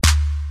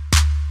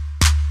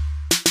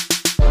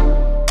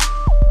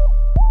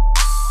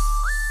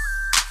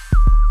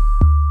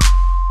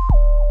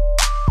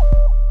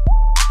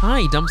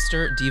Hi,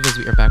 Dumpster Divas.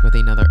 We are back with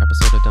another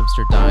episode of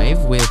Dumpster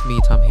Dive with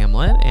me, Tom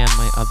Hamlet, and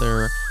my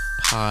other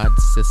pod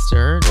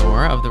sister,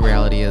 Nora of The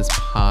Reality Is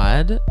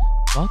Pod.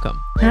 Welcome.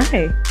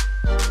 Hi.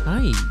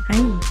 Hi.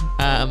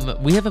 Hi.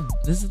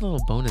 This is a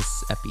little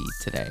bonus epi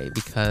today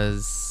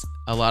because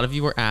a lot of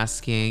you were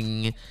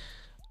asking.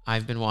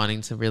 I've been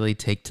wanting to really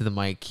take to the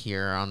mic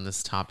here on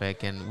this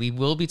topic, and we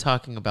will be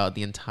talking about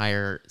the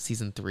entire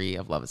season 3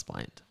 of Love Is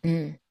Blind.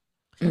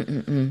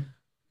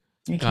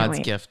 God's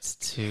gift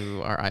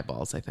to our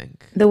eyeballs, I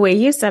think. The way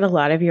you said a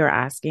lot of you are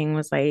asking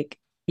was like,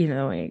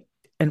 like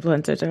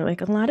influencers are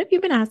like, a lot of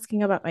you been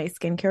asking about my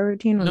skincare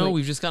routine. No,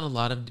 we've just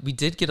gotten we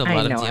did get a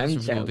lot of DMs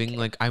from people being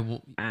like,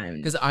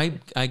 because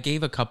I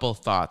gave a couple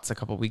thoughts a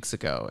couple weeks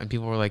ago and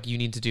people were like, you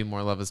need to do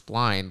more Love Is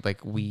Blind.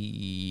 Like,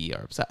 we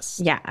are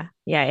obsessed. Yeah.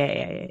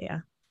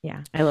 I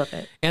love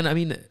it. And I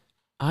mean,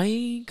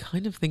 I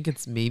kind of think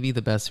it's maybe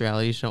the best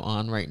reality show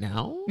on right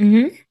now.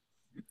 Mm-hmm.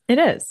 It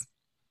is.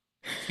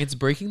 It's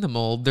breaking the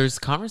mold. There's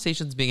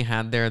conversations being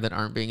had there that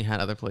aren't being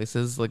had other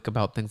places, like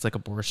about things like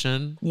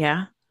abortion.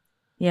 Yeah.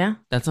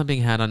 That's not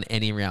being had on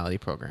any reality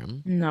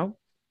program. No.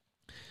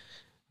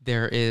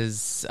 There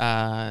is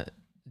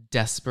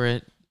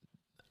desperate,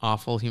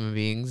 awful human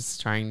beings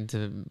trying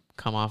to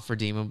come off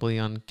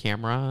redeemably on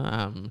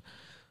camera.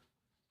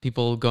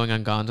 People going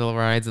on gondola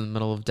rides in the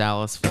middle of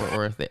Dallas Fort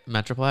Worth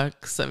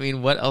Metroplex. I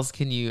mean, what else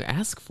can you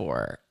ask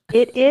for?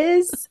 It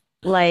is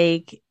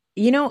like...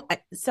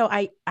 so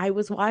I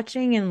was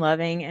watching and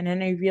loving, and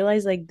then I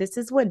realized like this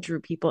is what drew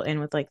people in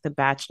with like The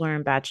Bachelor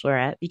and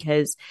Bachelorette,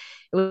 because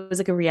it was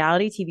like a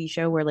reality TV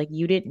show where like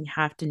you didn't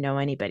have to know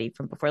anybody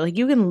from before. Like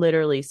you can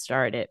literally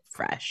start it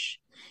fresh.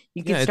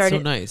 You can start it's so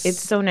it. nice.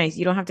 It's so nice.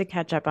 You don't have to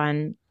catch up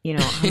on,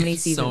 how many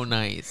seasons. So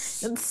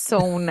nice. It's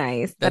so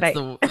nice. That's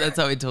how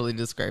I totally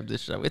described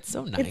this show. It's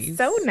so nice. It's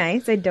so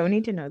nice. I don't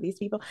need to know these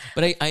people.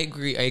 But I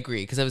agree.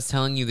 Because I was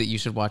telling you that you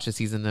should watch a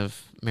season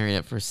of Married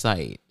at First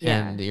Sight.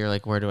 Yeah. And you're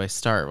like, where do I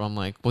start? Well, I'm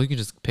like, well, you can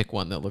just pick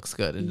one that looks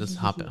good and just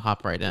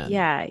hop right in.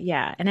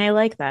 Yeah. And I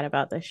like that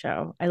about the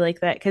show. I like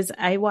that because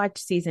I watched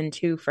season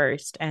 2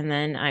 first and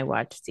then I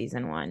watched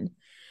season 1.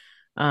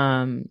 So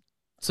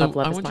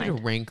I want you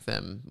to rank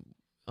them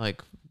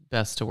like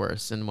best to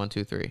worst in 1,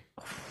 2, 3.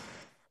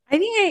 I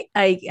think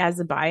I as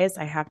a bias,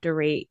 I have to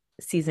rate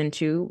season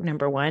 2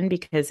 number 1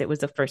 because it was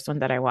the first one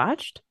that I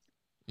watched.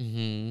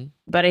 Mm-hmm.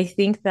 But I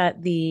think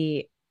that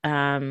the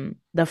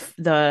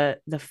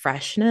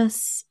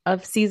freshness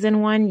of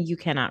season 1, you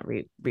cannot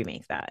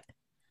remake that.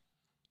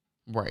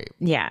 Right.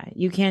 Yeah,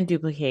 you can't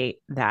duplicate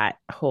that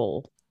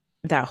whole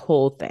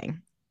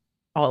thing,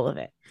 all of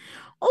it.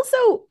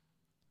 Also,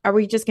 are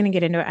we just going to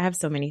get into it? I have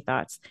so many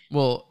thoughts.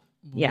 Well,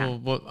 yeah.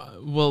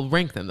 Well,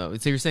 rank them though.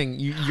 So you're saying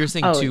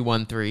 2,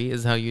 1, 3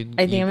 is how you.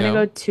 I think I'm gonna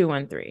go 2,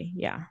 1, 3.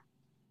 Yeah.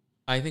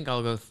 I think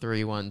I'll go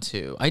 3, 1,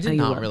 2. I did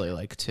not really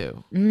like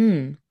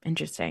 2.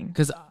 Interesting.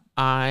 Because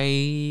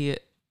I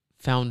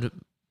found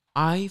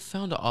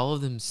all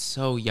of them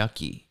so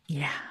yucky.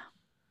 Yeah.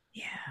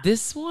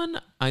 This one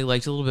I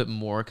liked a little bit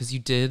more because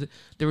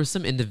there were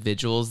some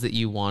individuals that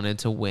you wanted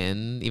to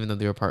win, even though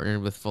they were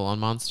partnered with full-on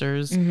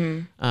monsters.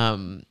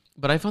 Mm-hmm.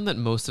 But I found that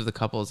most of the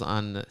couples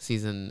on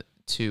season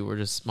 2 were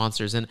just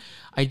monsters, and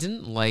I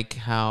didn't like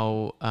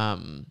how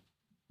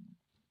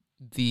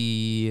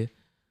the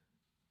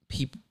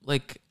people I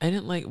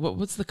didn't like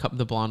what's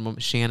the blonde woman,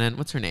 Shannon,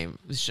 what's her name,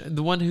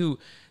 the one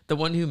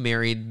who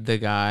married the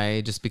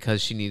guy just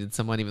because she needed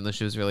someone, even though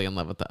she was really in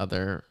love with the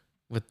other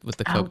with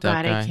the coked up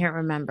guy. I can't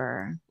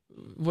remember.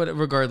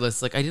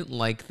 Regardless, I didn't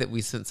like that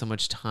we spent so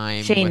much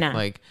time Shayna.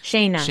 with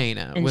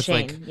Shayna with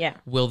Shane, yeah.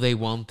 Will they,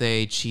 won't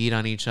they cheat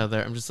on each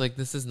other? I'm just like,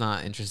 this is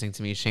not interesting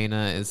to me.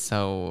 Shayna is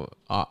so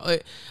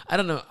I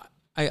don't know.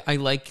 I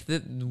like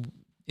that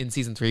in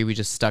season 3 we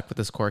just stuck with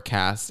this core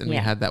cast and we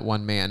had that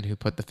one man who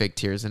put the fake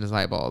tears in his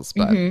eyeballs,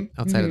 but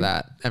outside of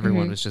that,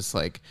 everyone was just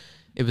like,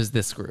 it was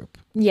this group.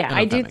 Yeah,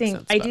 I do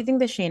think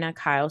the Shayna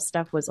Kyle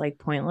stuff was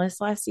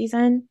pointless last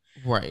season.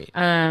 Right.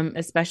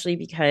 Especially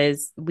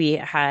because we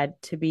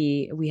had to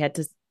be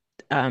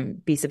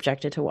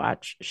subjected to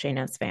watch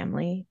Shayna's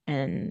family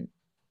and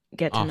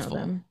get to know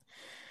them.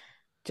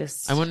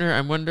 I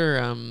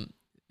wonder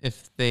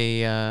if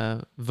they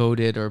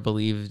voted or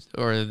believed,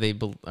 or they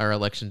are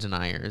election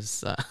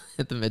deniers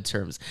at the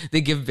midterms.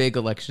 They give big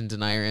election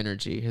denier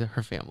energy,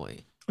 her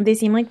family. They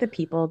seem like the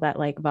people that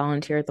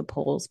volunteer at the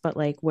polls, but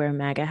wear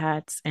MAGA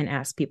hats and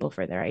ask people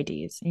for their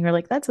IDs. And you're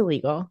like, that's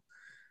illegal.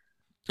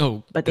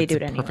 Oh, but they do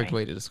it anyway. Perfect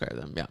way to describe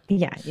them.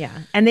 Yeah.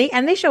 And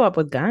they show up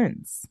with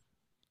guns.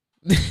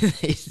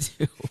 They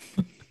do.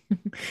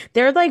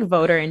 They're like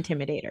voter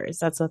intimidators.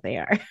 That's what they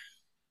are.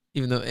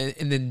 Even though,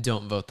 and then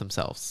don't vote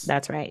themselves.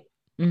 That's right.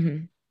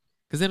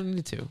 Because they don't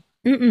need to.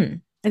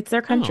 It's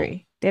their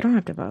country. They don't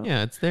have to vote.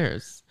 Yeah, it's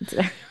theirs.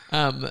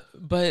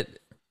 But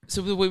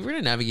so the way we're going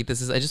to navigate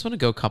this is I just want to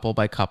go couple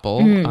by couple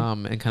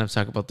and kind of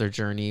talk about their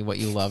journey, what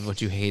you loved,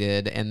 what you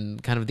hated,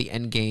 and kind of the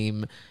end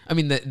game. I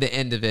mean, the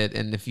end of it,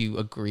 and if you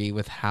agree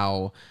with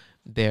how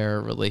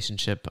their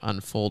relationship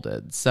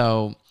unfolded.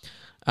 So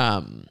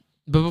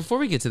But before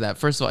we get to that,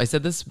 first of all, I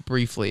said this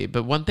briefly,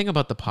 but one thing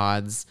about the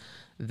pods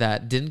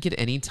that didn't get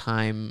any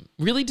time,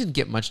 really didn't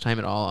get much time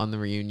at all on the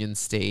reunion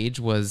stage,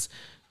 was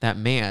that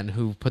man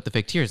who put the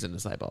fake tears in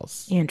his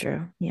eyeballs.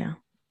 Andrew, yeah.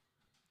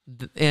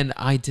 And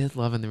I did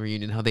love in the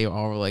reunion how they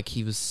all were like,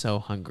 he was so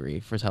hungry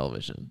for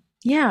television.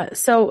 Yeah.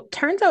 So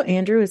turns out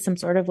Andrew is some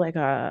sort of like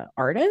a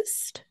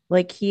artist.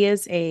 Like he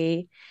is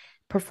a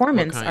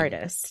performance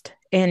artist.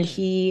 And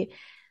he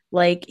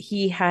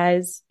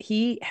has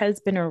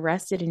been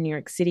arrested in New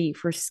York City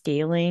for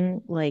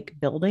scaling like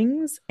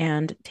buildings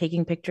and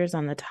taking pictures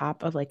on the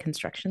top of like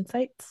construction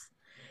sites.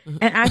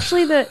 And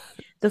actually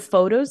the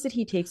photos that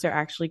he takes are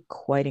actually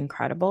quite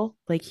incredible.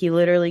 Like he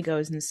literally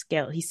goes and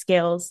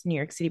scales New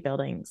York City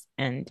buildings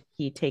and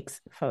he takes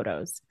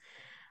photos.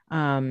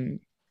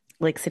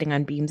 Like sitting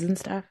on beams and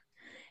stuff.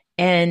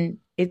 And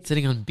it's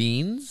sitting on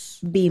beans?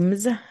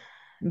 Beams. Oh,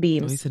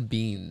 he said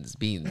beans.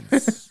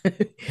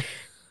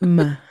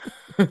 Ma.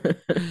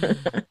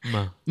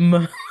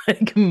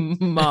 Like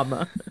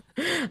mama.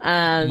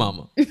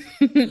 Mama.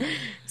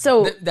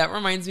 So that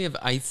reminds me of,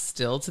 I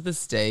still to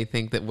this day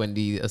think that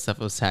Wendy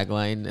Acefo's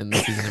tagline in the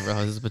season of Real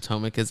Houses of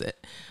Potomac is,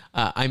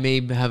 I may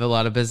have a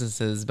lot of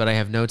businesses, but I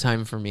have no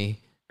time for me.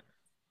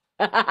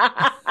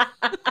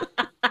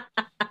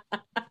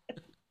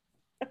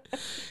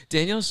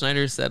 Danielle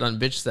Schneider said on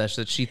Bitch Sesh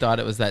that she thought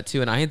it was that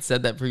too, and I had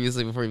said that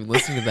previously before even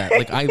listening to that.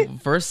 Like I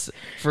first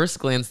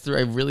glance through,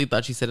 I really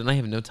thought she said, and I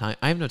have no time.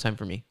 I have no time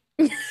for me.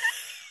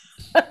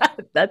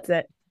 That's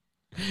it.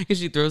 Because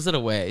she throws it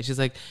away. She's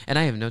like, and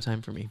I have no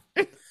time for me.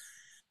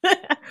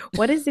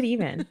 What is it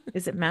even?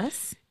 Is it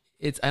mess?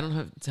 It's, I don't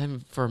have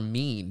time for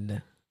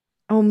mean.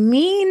 Oh,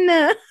 mean.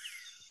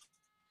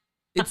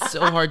 It's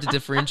so hard to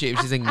differentiate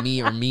if she's saying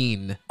me or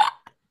mean.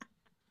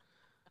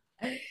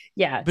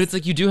 Yeah, but it's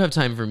like, you do have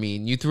time for me,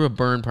 and you threw a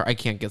burn part. I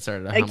can't get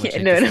started on how much I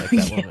dislike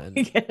that woman.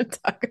 I can't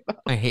talk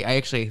about. I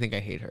actually think I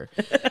hate her.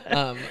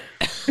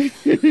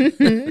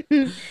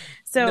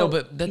 So no,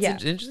 but that's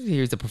interesting to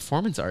hear. He's a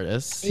performance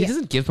artist. He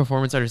doesn't give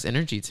performance artist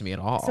energy to me at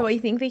all. So I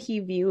think that he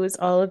views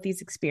all of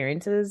these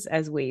experiences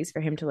as ways for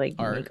him to like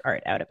make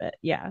art out of it.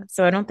 Yeah.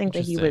 So I don't think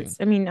that he was.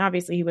 I mean,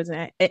 obviously he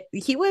wasn't.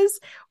 He was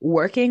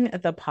working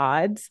the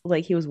pods,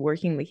 like he was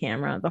working the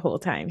camera the whole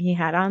time. He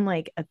had on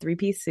like a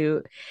 3-piece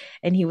suit,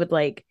 and he would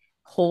like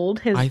hold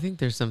his. I think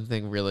there's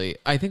something really.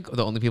 I think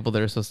the only people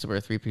that are supposed to wear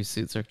 3-piece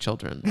suits are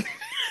children.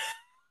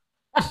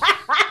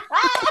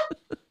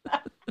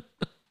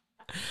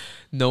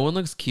 No one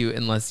looks cute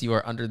unless you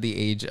are under the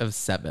age of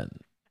 7.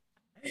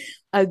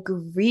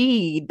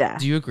 Agreed.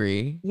 Do you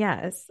agree?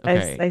 Yes.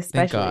 Okay. I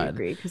especially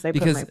agree because I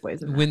put my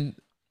boys in that.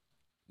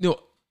 No,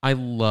 I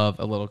love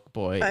a little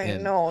boy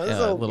in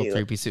a little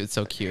 3-piece suit. It's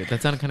so cute.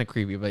 That sounded kind of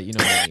creepy, but you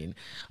know what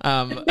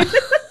I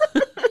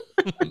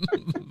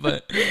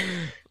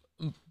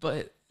mean.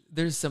 But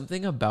there's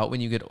something about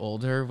when you get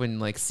older, when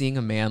like seeing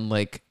a man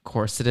like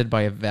corseted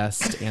by a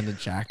vest and a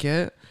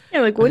jacket. Yeah,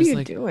 like what are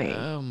you doing?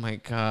 Oh my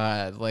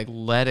God. Like,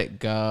 let it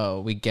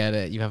go. We get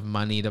it. You have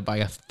money to buy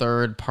a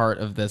third part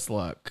of this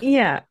look.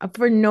 Yeah,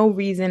 for no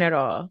reason at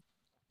all.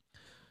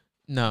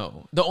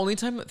 No. The only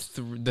time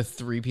the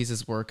 3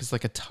 pieces work is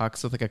like a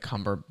tux with like a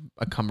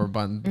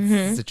cummerbund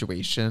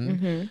situation.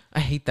 Mm-hmm. I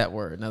hate that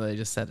word now that I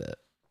just said it.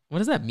 What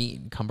does that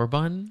mean?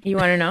 Cummerbund? You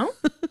want to know?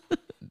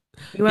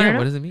 Know?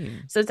 What does it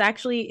mean? So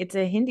it's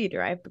a Hindi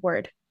derived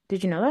word.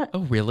 Did you know that?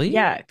 Oh, really?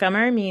 Yeah.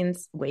 Kamar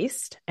means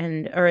waist,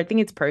 or I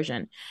think it's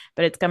Persian,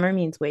 but it's Kamar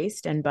means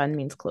waist and bun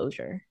means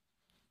closure.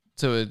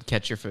 So it would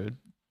catch your food?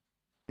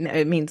 No,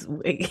 it means,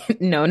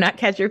 no, not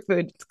catch your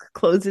food. It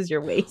closes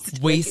your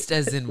waist. Waist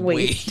as in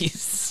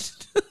waist.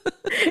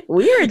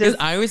 We are just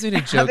I always made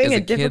a joke having as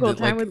a difficult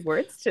kid time with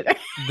words today.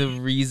 The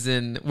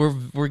reason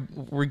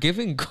we're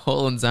giving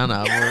Cole and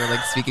Zana, we're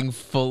like speaking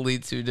fully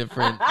 2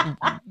 different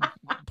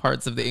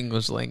parts of the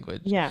English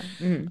language. Yeah.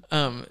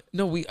 Mm-hmm.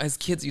 No, we as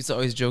kids used to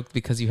always joke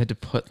because you had to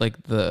put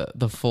like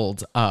the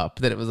folds up,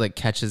 that it was like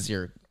catches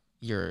your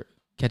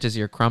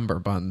crumber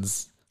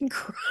buns.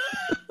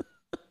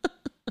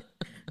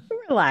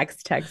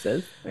 Relax,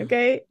 Texas.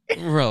 Okay.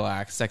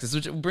 Relax, Texas.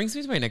 Which brings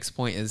me to my next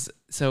point is,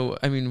 so,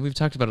 I mean, we've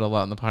talked about it a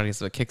lot in the podcast,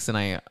 but Kix and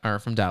I are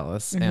from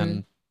Dallas,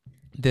 and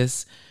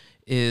this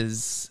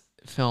is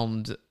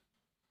filmed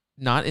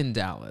not in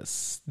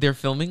Dallas. They're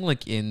filming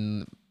like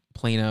in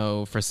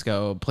Plano,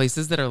 Frisco,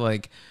 places that are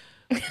like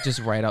just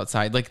right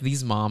outside. Like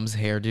these moms'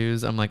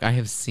 hairdos, I'm like, I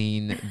have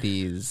seen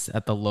these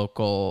at the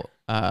local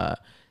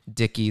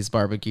Dickie's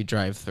barbecue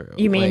drive-thru.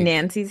 You mean like,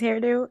 Nancy's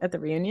hairdo at the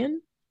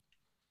reunion?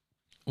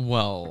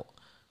 Well,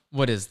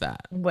 what is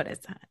that? What is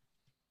that?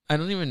 I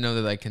don't even know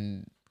that I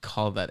can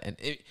call that. And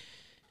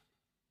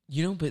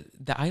but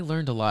I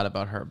learned a lot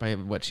about her by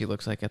what she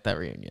looks like at that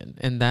reunion,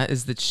 and that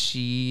is that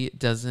she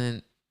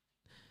doesn't.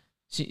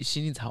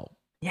 She needs help.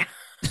 Yeah.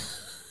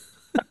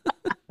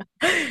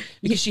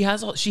 Because she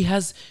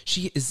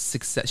is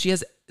success. She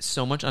has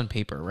so much on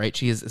paper, right?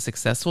 She is a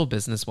successful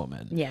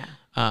businesswoman. Yeah.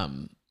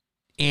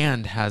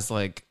 And she has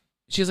like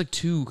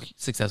 2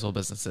 successful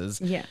businesses.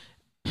 Yeah.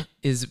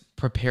 Is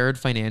prepared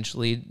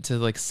financially to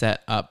like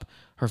set up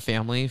her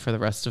family for the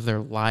rest of their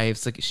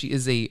lives. Like she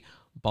is a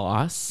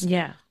boss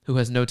Yeah. who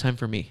has no time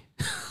for me.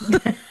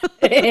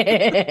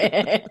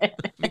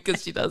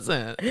 Because she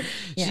doesn't.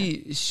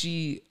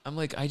 Yeah. I'm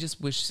like, I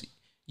just wish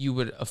you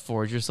would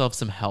afford yourself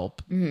some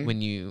help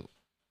when you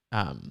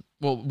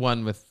well,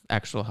 one with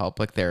actual help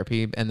like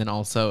therapy, and then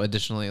also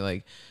additionally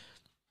like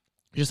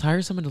just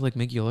hire someone to like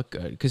make you look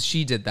good, because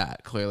she did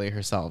that clearly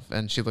herself,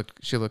 and she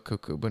looked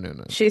cuckoo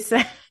banana. She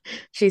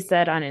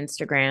said on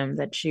Instagram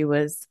that she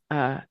was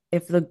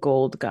if the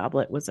gold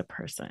goblet was a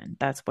person,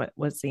 that's what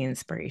was the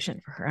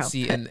inspiration for her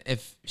See, outfit. and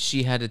if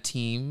she had a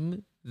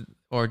team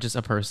or just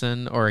a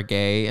person or a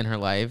gay in her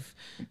life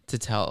to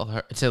tell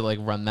her to like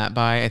run that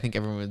by, I think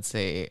everyone would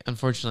say,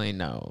 unfortunately,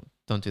 no,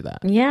 don't do that.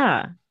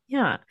 Yeah.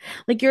 Yeah.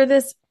 Like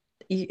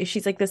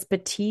she's like this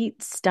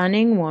petite,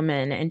 stunning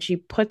woman, and she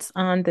puts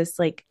on this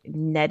like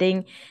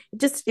netting.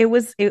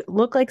 It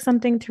looked like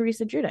something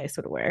Teresa Giudice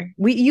would wear.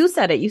 You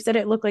said it. You said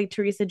it looked like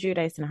Teresa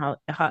Giudice in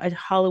a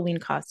Halloween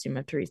costume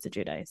of Teresa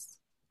Giudice.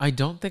 I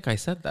don't think I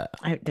said that.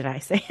 Did I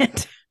say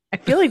it? I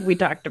feel like we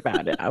talked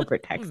about it over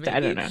text. I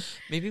don't Maybe, know.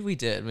 maybe we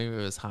did. Maybe it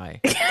was high.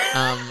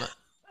 Um,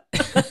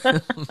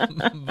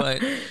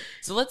 but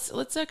so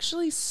let's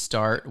actually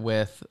start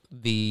with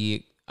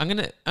the I'm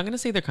gonna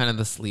say they're kind of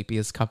the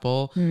sleepiest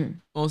couple,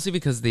 mostly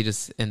because they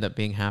just end up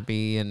being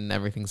happy and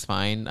everything's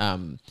fine.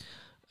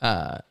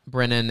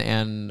 Brennan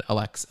and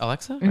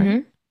Alexa,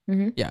 right?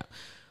 Yeah.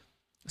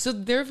 So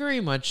they're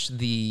very much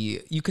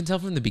you can tell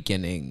from the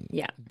beginning,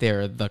 Yeah.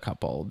 they're the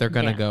couple. They're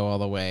gonna Yeah. go all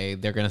the way.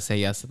 They're gonna say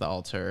yes to the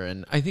altar,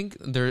 and I think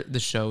the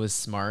show is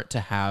smart to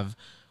have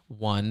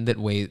one that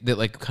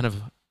like kind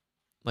of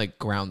like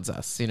grounds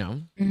us, you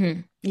know?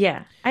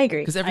 Yeah, I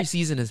agree. Because every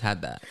season has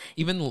had that.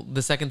 Even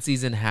the second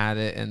season had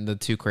it, and the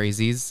two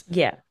crazies.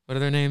 Yeah, What are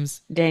their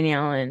names?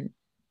 Danielle and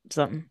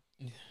something.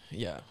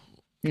 Yeah,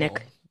 Nick.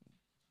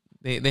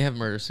 well, they have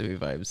Murder Suey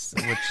vibes,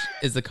 which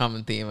is a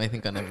common theme I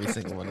think on every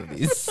single one of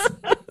these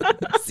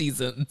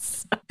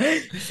seasons.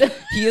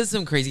 He has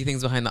some crazy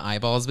things behind the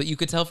eyeballs, but you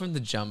could tell from the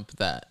jump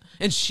that,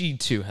 and she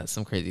too has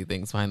some crazy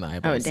things behind the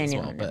eyeballs.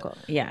 Danielle as well, and but, Nicole.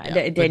 Yeah,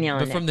 yeah. Danielle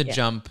But and from Nick, the yeah.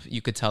 jump,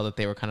 you could tell that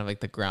they were kind of like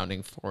the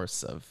grounding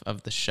force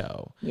of the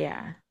show.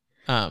 Yeah.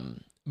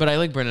 But I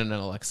like Brennan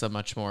and Alexa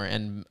much more,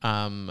 and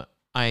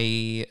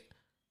I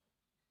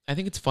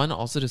think it's fun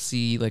also to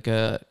see like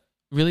a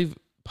really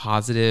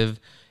positive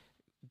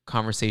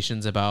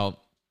conversations about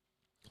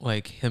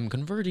like him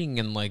converting,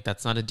 and like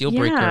that's not a deal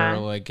breaker. Yeah.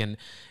 Like, and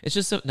it's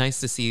just so nice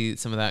to see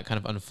some of that kind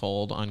of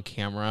unfold on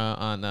camera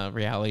on a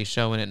reality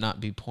show, and it not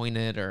be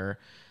pointed or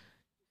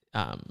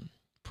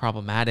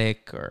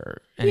problematic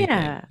or anything.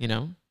 Yeah. You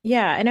know?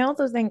 Yeah, and I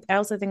also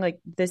think like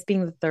this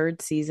being the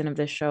third season of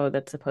this show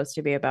that's supposed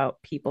to be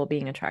about people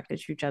being attracted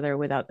to each other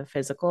without the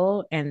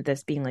physical, and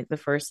this being like the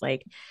first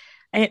like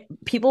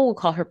people will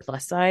call her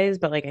plus size,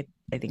 but like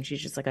I think she's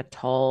just like a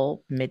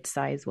tall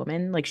mid-sized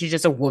woman. Like she's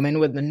just a woman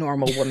with a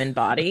normal woman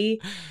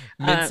body.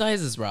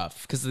 Mid-size is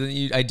rough, because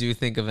I do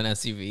think of an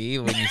SUV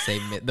when you say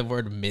the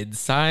word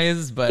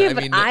mid-size, but Yeah, I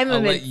but mean, I'm a I'll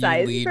let you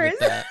mid-sized lead with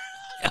person. that.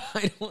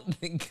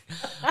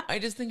 I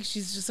just think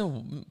she's just She's a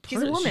woman.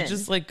 She's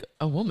just like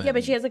a woman. Yeah,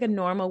 but she has like a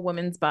normal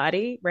woman's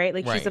body, right?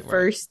 Like she's the Right.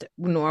 first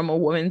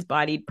normal woman's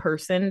bodied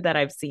person that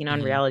I've seen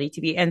on reality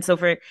TV. And so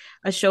for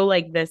a show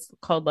like this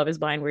called Love is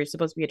Blind, where you're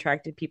supposed to be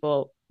attracted to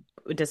people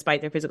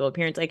despite their physical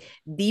appearance, like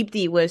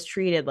Deepti was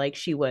treated like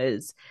she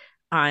was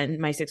on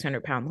My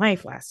 600-Pound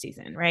Life last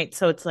season, right?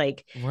 So it's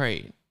like,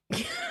 Right.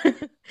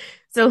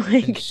 so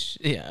And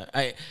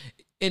like,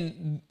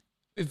 and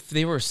if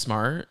they were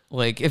smart,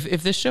 like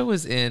if this show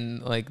was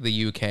in like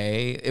the UK,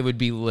 it would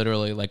be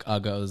literally like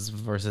Uggos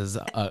versus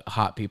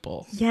hot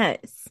people.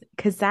 yes,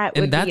 because that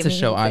And would that's be a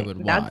show I amazing.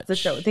 would That's the watch.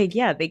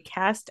 show. They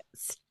cast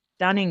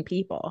stunning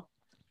people.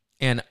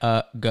 And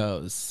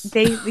goes.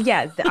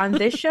 On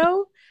this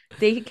show,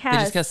 they They just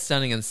cast cast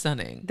stunning.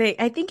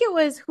 I think it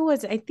was who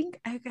was it? I think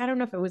I don't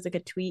know if it was like a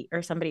tweet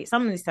or somebody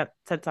said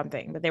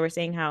something, but they were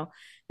saying how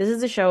this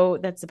is a show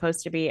that's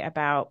supposed to be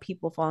about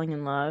people falling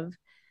in love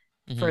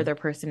for their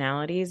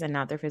personalities and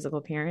not their physical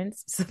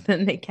appearance. So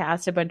then they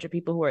cast a bunch of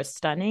people who are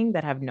stunning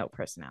that have no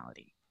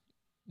personality.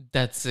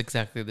 That's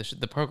exactly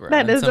the program,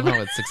 That and is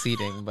somehow it's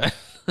succeeding. But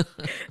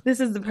This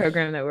is the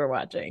program that we're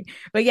watching.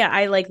 But yeah,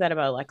 I like that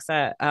about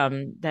Alexa.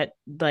 That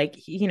like,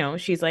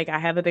 she's like, I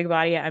have a big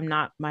body. I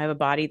have a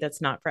body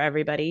that's not for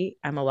everybody.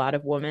 I'm a lot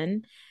of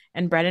woman.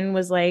 And Brennan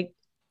was like,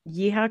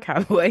 yeehaw,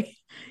 cowboy.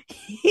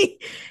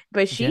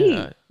 But she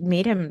yeah,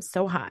 made him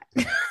so hot.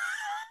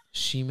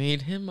 she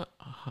made him.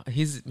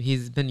 He's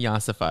been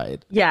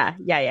yassified. Yeah.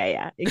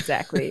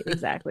 Exactly.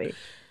 Exactly.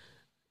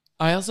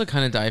 I also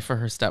kind of die for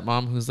her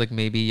stepmom, who's like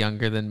maybe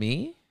younger than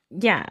me.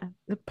 Yeah.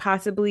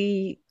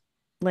 Possibly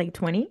like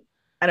 20.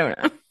 I don't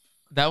know.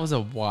 That was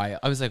a while.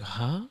 I was like,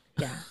 huh?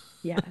 Yeah.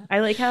 Yeah. I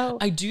like how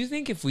I do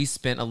think if we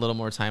spent a little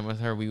more time with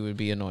her, we would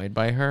be annoyed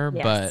by her.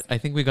 Yes. But I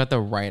think we got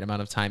the right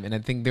amount of time, and I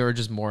think there were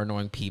just more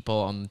annoying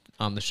people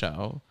on the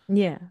show.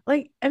 yeah.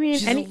 Like, I mean,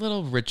 She's a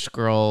little rich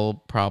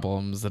girl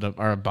problems that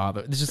are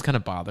bother. This just kind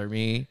of bother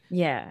me.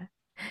 yeah.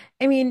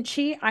 I mean,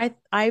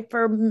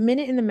 for a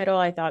minute in the middle,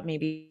 I thought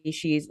maybe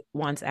she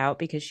wants out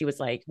because she was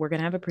like, we're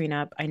gonna have a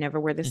prenup. I never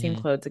wear the same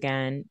Hmm. clothes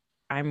again.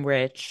 I'm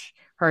rich.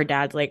 Her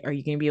dad's like, are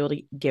you gonna be able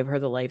to give her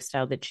the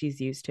lifestyle that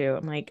she's used to?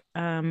 I'm like,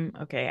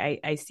 okay,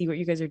 I see what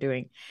you guys are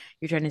doing.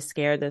 You're trying to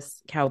scare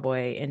this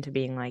cowboy into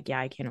being like, yeah,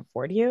 I can't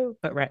afford you.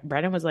 But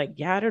Brennan was like,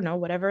 yeah, I don't know,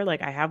 whatever.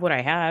 Like, I have what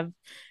I have.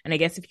 And I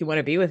guess if you want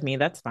to be with me,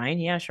 that's fine.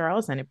 Yeah, sure,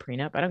 I'll sign a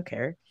prenup. I don't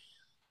care.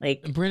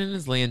 Like, Brennan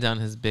is laying down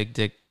his big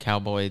dick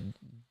cowboy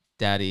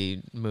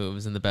daddy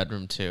moves in the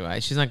bedroom too.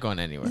 She's not going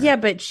anywhere. yeah,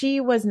 but she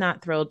was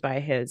not thrilled by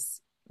his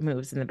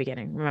moves in the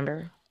beginning,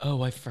 remember?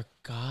 Oh, I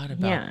forgot about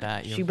Yeah.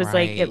 that. She You're was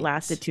like, it right.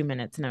 lasted 2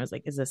 minutes. And I was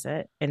like, is this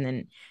it? And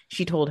then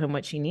she told him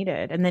what she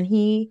needed. And then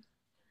he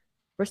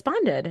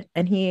responded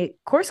and he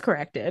course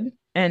corrected.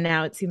 And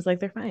now it seems like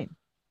they're fine.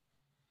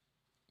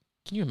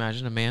 Can you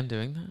imagine a man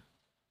doing that?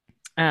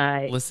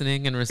 Uh,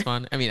 Listening and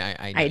responding. I mean,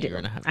 I know I you're do.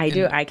 gonna have, I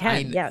do. and I can. I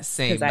Yes.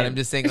 Because same, but I'm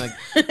just saying, like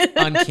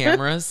on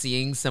camera,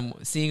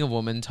 seeing a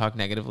woman talk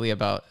negatively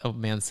about a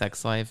man's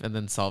sex life and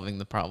then solving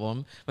the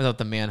problem without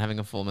the man having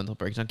a full mental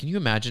breakdown. Can you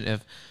imagine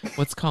if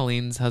what's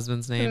Colleen's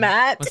husband's name?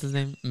 Matt. What's his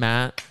name?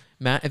 Matt.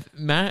 If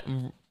Matt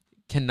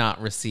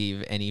cannot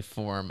receive any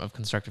form of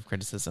constructive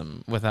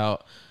criticism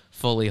without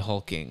fully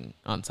hulking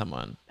on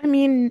someone. I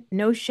mean,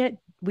 no shit.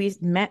 We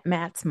met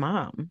Matt's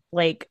mom.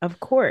 Like, of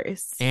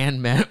course.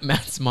 And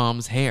Matt's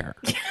mom's hair.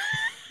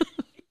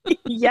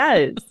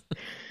 Yes.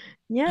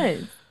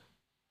 Yes.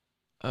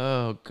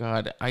 Oh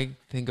God, I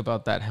think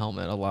about that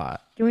helmet a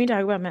lot. Can we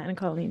talk about Matt and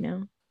Colleen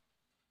now?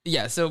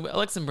 Yeah, so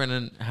Alex and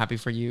Brennan, happy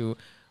for you.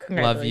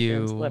 Love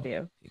Congratulations. you. Love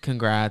you.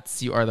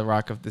 Congrats. You are the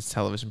rock of this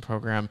television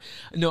program.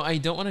 No, I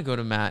don't want to go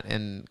to Matt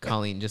and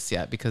Colleen just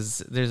yet because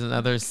there's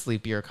another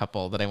sleepier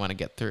couple that I want to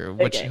get through,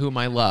 Okay. whom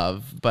I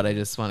love, but I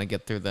just want to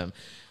get through them.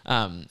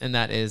 And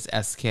that is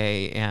SK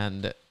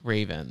and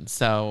Raven.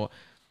 So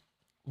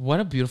what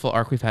a beautiful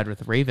arc we've had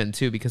with Raven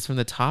too, because from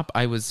the top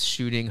I was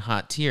shooting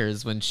hot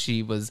tears when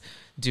she was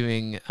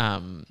doing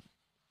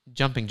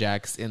jumping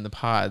jacks in the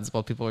pods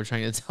while people were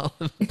trying to tell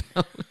them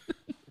about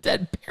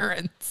dead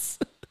parents.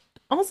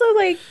 Also,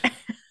 like,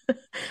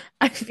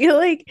 I feel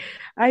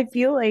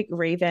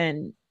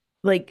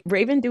like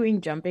Raven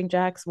doing jumping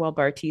jacks while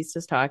Bartise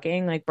is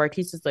talking. Like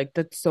Bartise is like,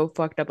 that's so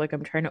fucked up. Like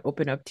I'm trying to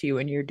open up to you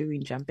and you're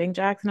doing jumping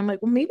jacks. And I'm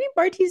like, well, maybe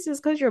Bartise is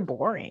because you're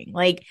boring.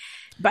 Like,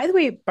 by the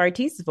way,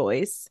 Bartise's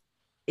voice,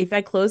 if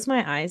I close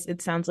my eyes,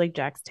 it sounds like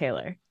Jax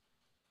Taylor.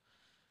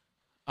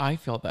 I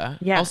feel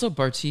that. Yeah. Also,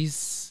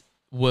 Bartise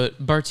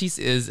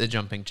is a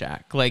jumping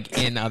jack, like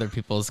in other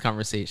people's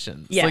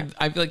conversations. Yeah. Like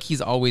I feel like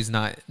he's always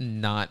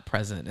not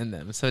present in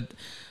them. So,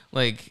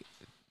 like,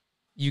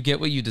 you get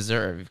what you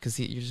deserve because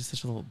you're just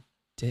such a little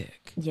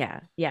dick.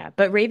 Yeah, yeah.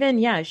 But Raven,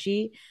 yeah,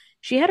 she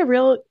had a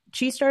real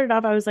she started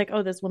off, I was like,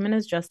 oh, this woman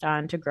is just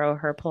on to grow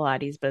her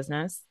Pilates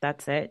business.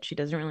 That's it. She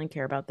doesn't really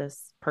care about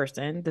this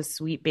person, the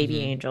sweet baby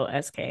Hmm. angel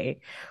SK,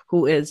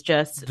 who is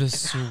just The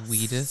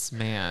sweetest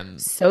man.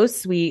 so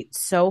sweet,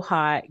 so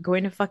hot,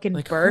 going to fucking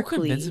Like, who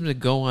convinced Berkeley. him to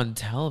go on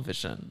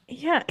television?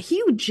 Yeah,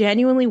 he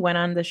genuinely went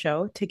on the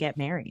show to get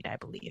married, I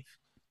believe.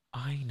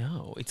 I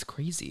know it's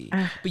crazy,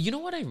 Uh, but you know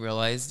what I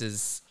realized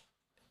is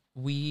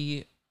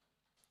we,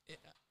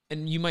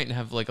 and you might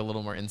have like a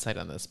little more insight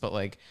on this, but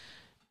like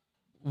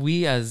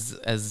we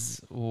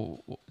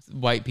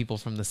white people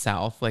from the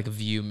South like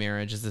view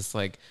marriage as this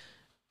like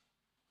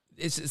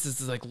it's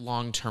this like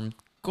long term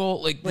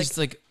goal, like like this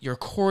like you're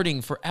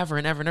courting forever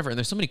and ever and ever, and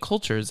there's so many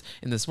cultures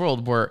in this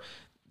world where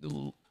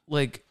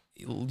like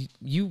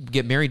you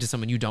get married to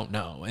someone you don't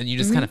know and you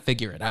just mhm, kind of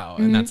figure it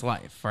out and mhm. that's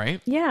life,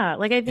 right? Yeah,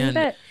 like I think And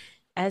that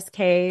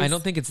I SK's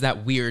don't think it's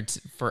that weird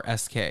for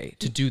SK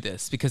to do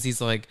this because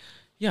he's like,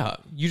 yeah,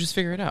 you just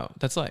figure it out.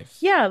 That's life.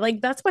 Yeah,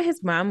 like that's why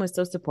his mom was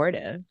so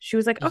supportive. She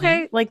was like, Hmm.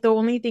 "Okay, like the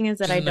only thing is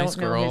that She's I a nice don't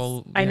know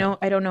girl. Yeah.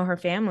 I don't know her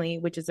family,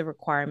 which is a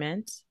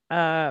requirement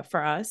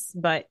for us,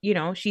 but you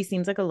know, she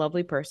seems like a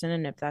lovely person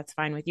and if that's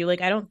fine with you,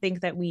 like I don't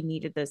think that we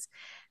needed this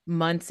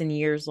months and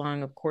years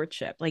long of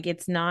courtship. Like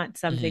it's not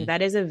something Hmm.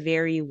 that is a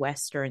very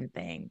Western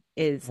thing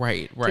is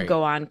Right. to Right.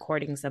 go on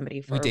courting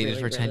somebody We for a dated really,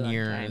 for really 10 long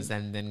years time.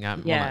 and then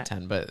got, well, not Yeah.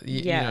 10, but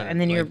you Yeah. know, And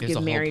then you like there's get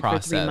a whole married for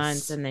 3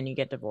 months process. and then you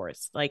get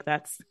divorced. Like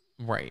that's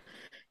Right.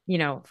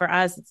 for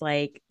us, it's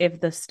like if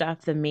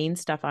the main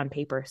stuff on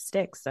paper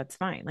sticks, that's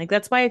fine. Like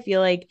that's why I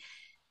feel like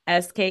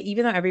SK,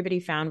 even though everybody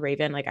found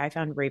Raven, like I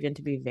found Raven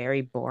to be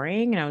very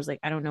boring. And I was like,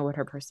 I don't know what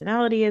her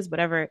personality is,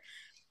 whatever.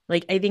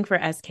 Like I think for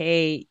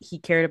SK, he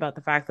cared about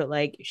the fact that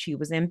like she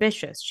was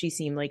ambitious. She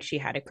seemed like she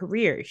had a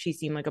career. She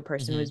seemed like a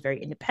person who was Hmm.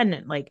 very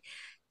independent. Like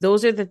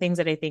those are the things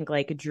that I think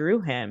like drew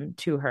him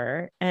to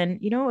her. And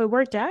it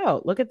worked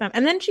out. Look at them.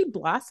 And then she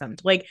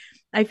blossomed. Like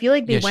I feel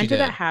like they Yeah, she went to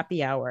that did.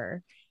 happy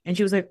hour and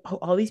she was like, oh,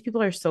 all these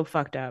people are so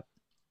fucked up.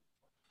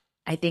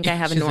 I think I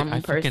have a She's like, I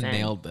normal freaking person.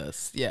 nailed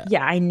this. Yeah.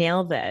 Yeah, I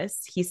nailed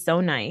this. He's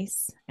so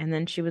nice. And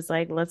then she was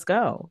like, let's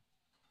go.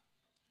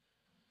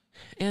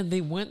 And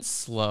they went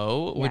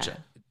slow, which Yeah.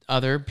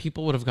 other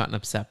people would have gotten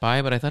upset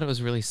by, but I thought it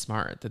was really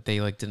smart that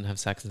they like didn't have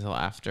sex until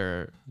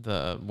after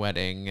the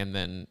wedding. And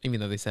then, even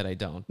though they said I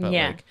don't, but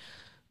Yeah. like,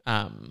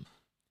 um,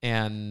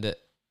 And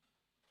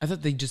I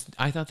thought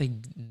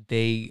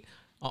they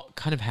all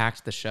kind of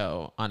hacked the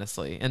show,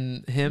 honestly.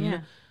 And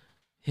Yeah.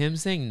 him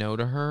saying no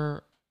to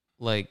her,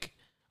 like,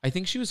 I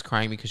think she was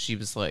crying because she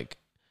was like,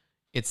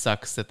 it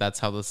sucks that that's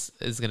how this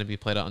is going to be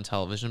played out on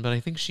television. But I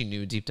think she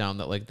knew deep down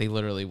that like they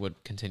literally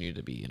would continue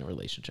to be in a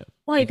relationship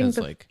Well, I think because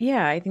like,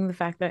 I think the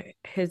fact that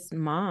his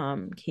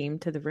mom came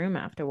to the room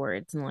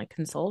afterwards and like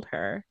consoled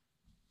her.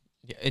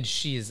 yeah, and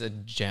she is a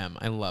gem.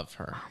 I love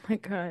her. Oh my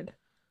God.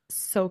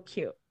 So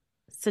cute.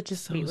 Such a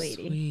sweet So lady.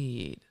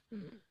 sweet,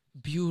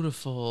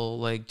 beautiful.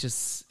 Like,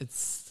 just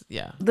it's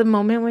yeah. The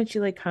moment when she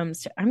like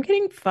comes to, I'm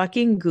getting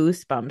fucking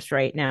goosebumps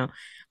right now.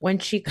 When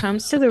she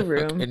comes to the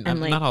room Okay, and not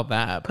like all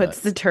bad, puts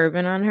but the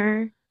turban on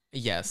her.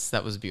 yes,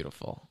 that was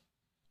beautiful.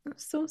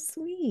 So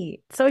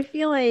sweet. So I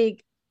feel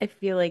like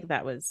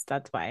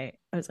that's why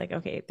I was like,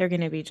 okay, they're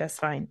gonna be just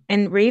fine.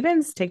 And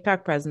Raven's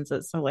TikTok presence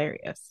is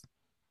hilarious.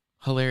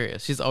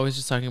 Hilarious. She's always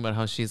just talking about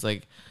how she's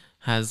like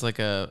has like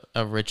a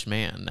rich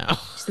man now.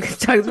 She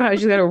talks about how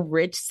she's got a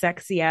rich,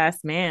 sexy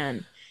ass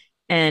man,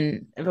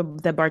 and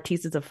that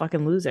Bartise is a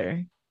fucking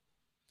loser.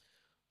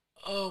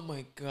 Oh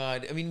my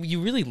god. I mean,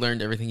 you really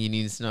learned everything you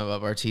needed to know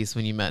about Bartiz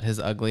when you met his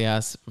ugly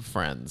ass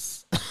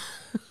friends.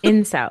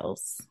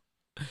 Incels.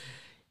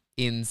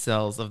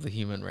 Incels of the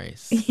human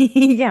race.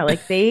 Yeah,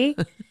 like they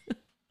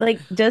like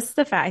just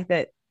the fact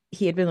that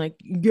he had been like,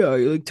 yeah, I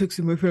like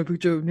texted my friend a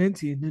picture of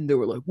Nancy, and then they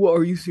were like, "What?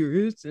 Are you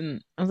serious?"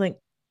 And I was like,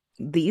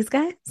 "These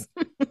guys."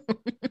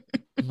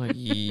 I'm like,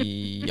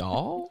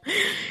 y'all?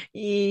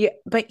 Yeah,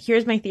 but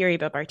here's my theory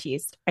about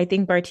Bartiste. I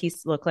think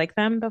Bartiste looked like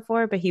them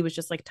before, but he was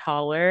just like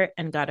taller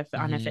and got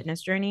on a Hmm.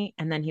 fitness journey,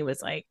 and then he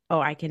was like, "Oh,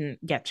 I can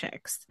get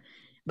chicks."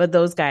 But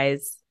those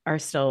guys are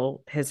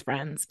still his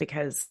friends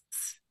because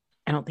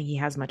I don't think he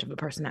has much of a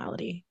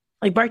personality.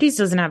 Like Bartiste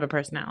doesn't have a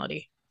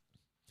personality.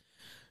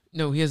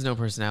 No, he has no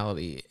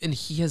personality and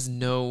he has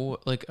no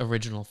like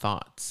original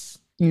thoughts.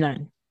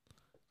 None.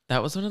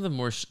 That was one of the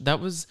more that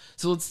was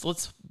so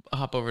let's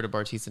hop over to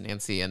Bartiz and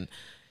Nancy and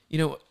you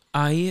know,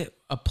 I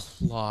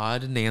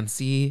applaud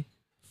Nancy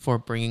for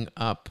bringing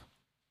up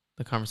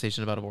the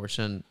conversation about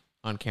abortion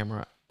on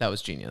camera. That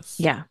was genius.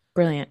 Yeah,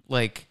 brilliant.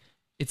 Like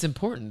it's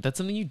important. That's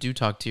something you do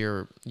talk to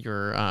your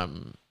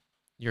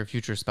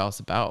future spouse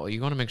about.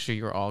 You want to make sure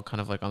you're all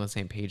kind of like on the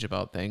same page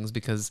about things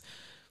because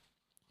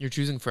you're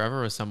choosing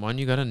forever with someone.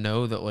 You got to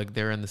know that like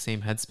they're in the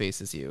same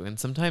headspace as you. And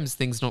sometimes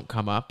things don't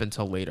come up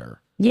until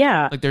later.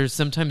 Yeah, Like there's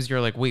sometimes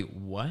you're like, "Wait,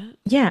 what?"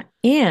 yeah,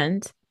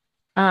 and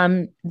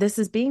this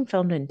is being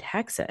filmed in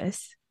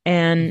Texas,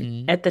 and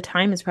Mhm. at the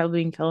time it's probably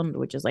being filmed,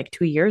 which is like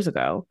 2 years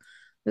ago.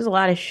 There's a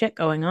lot of shit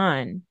going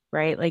on,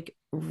 right? Like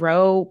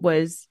Roe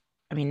was,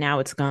 I mean, now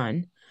it's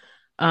gone.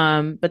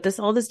 But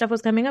all this stuff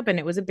was coming up and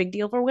it was a big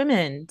deal for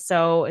women.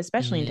 So,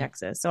 especially in Mhm.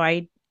 Texas.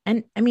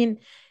 And I mean,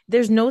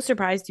 there's no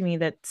surprise to me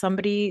that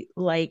somebody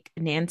like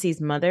Nancy's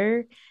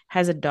mother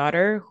has a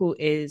daughter who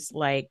is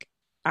like,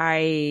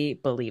 I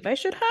believe I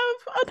should have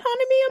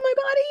autonomy on my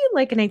body.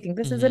 Like, and I think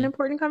this is an Mhm.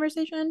 important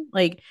conversation.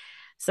 Like,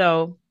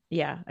 so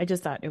yeah, I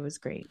just thought it was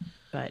great.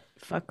 But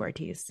fuck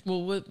Bartiz.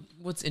 Well,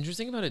 what's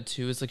interesting about it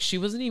too is like she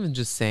wasn't even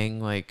just saying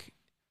like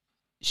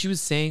she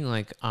was saying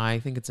like I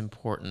think it's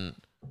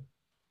important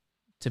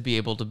to be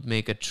able to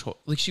make a choice.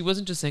 Like she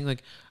wasn't just saying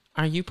like,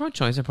 "Are you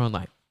pro-choice or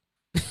pro-life?"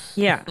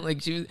 Yeah.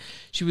 Like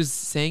she was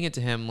saying it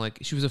to him like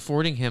she was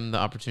affording him the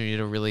opportunity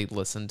to really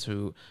listen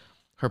to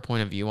her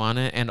point of view on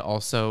it and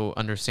also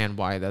understand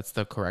why that's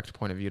the correct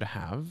point of view to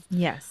have.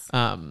 Yes.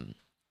 Um,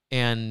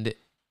 and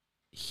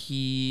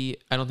he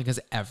I don't think has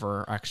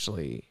ever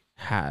actually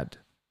had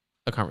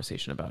a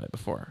conversation about it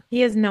before.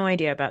 He has no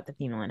idea about the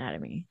female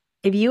anatomy.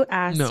 If you No.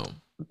 asked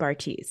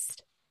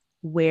Bartiste,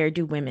 where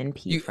do women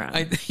pee from?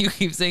 You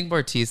keep saying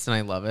Bartiste and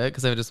I love it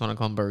because I just want to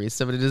call him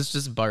Barista, but it is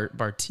just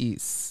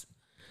Bartiste.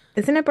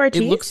 Isn't it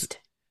It looks Bartiste?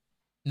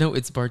 no,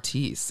 it's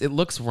Bartiste. It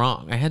looks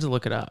wrong. I had to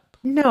look it up.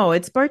 No,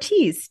 it's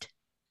Bartiste.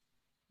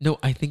 No,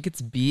 I think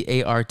it's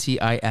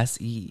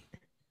Bartise.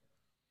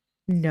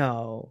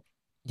 No.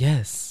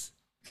 Yes.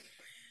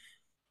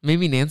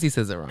 Maybe Nancy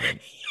says it wrong.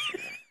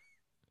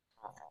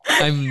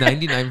 I'm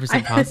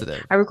 99%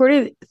 positive. I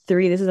recorded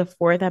 3. This is the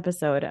 4th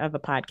episode of a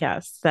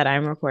podcast that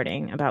I'm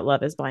recording about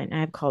Love is Blind. I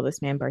have called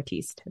this man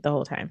Bartiste the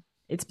whole time.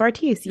 It's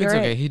Bartiste. You're It's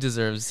okay. right. He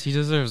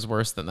deserves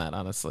worse than that,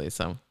 honestly.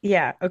 So,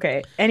 Yeah.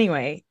 Okay.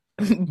 Anyway,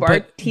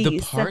 but the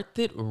Bartiste. part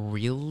that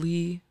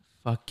really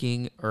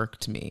fucking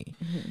irked me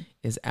Mhm,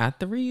 is at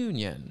the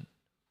reunion.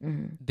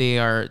 mhm. They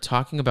are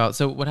talking about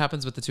so what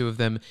happens with the two of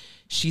them.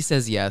 She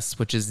says yes,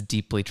 which is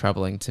deeply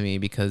troubling to me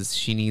because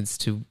she needs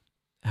to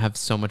have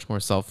so much more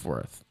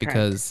self-worth Correct.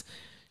 because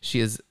she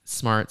is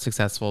smart,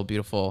 successful,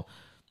 beautiful.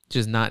 She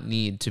does not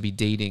need to be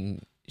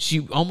dating.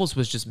 She almost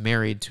was just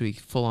married to a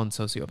full-on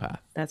sociopath.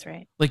 That's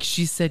right. Like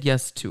she said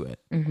yes to it,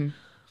 Hmm.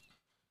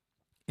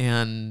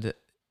 and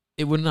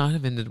it would not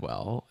have ended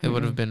well. It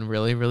would have been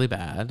really, really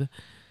bad.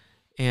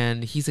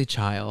 And he's a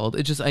child.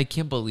 It just I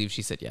can't believe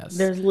she said yes.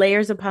 There's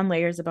layers upon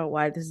layers about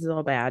why this is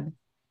all bad.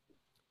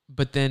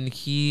 But then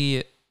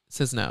he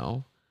says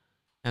no,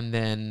 and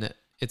then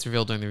it's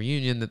revealed during the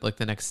reunion that like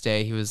the next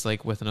day he was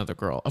like with another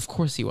girl. Of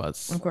course he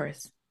was. Of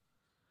course.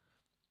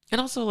 And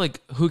also,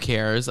 like, who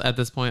cares at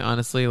this point?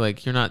 Honestly,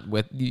 like, you're not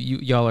with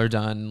y'all are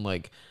done.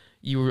 Like,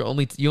 you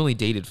only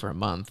dated for a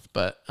month,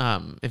 but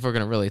if we're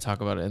gonna really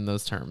talk about it in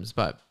those terms,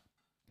 but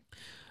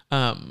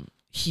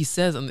he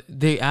says,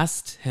 they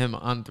asked him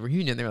on the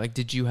reunion, they were like,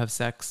 "Did you have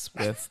sex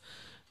with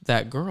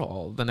that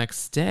girl the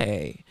next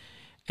day?"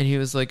 And he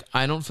was like,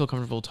 "I don't feel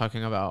comfortable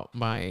talking about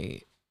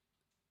my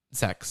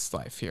sex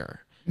life here."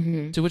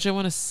 Mm-hmm. To which I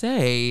want to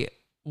say,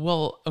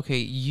 well, okay,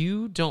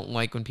 you don't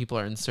like when people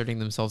are inserting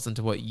themselves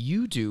into what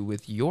you do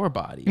with your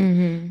body,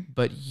 Mm-hmm.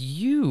 but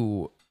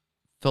you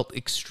felt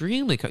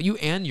extremely, you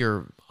and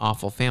your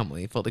awful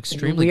family felt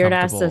extremely Weird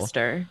ass comfortable.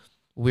 sister.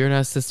 Weird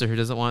ass sister who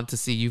doesn't want to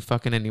see you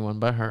fucking anyone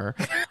but her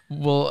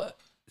will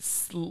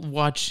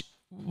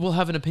will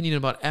have an opinion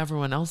about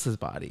everyone else's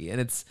body.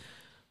 And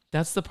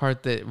that's the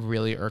part that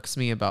really irks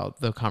me about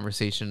the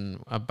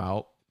conversation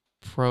about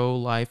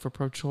pro-life or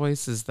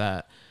pro-choice, is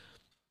that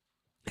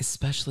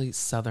especially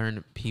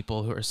Southern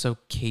people who are so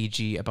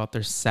cagey about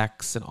their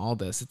sex and all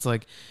this. It's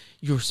like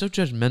you're so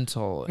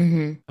judgmental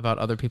Mm-hmm. about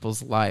other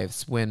people's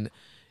lives when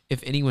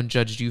if anyone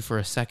judged you for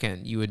a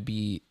second, you would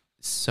be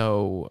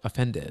so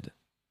offended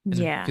and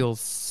Yeah. feel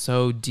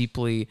so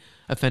deeply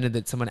offended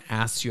that someone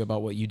asks you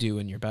about what you do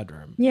in your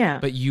bedroom. Yeah.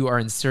 But you are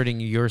inserting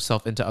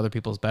yourself into other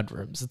people's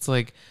bedrooms. It's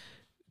like,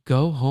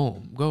 go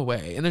home, go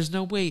away. And there's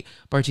no way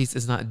Bartise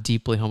is not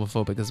deeply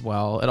homophobic as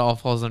well. It all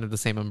falls under the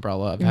same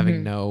umbrella of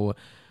having no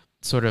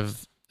sort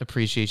of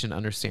appreciation,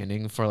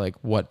 understanding for like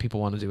what people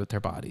want to do with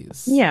their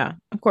bodies. Yeah,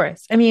 of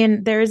course. I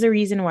mean, there is a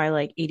reason why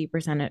like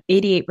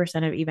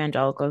 88% of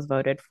evangelicals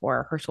voted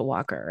for Herschel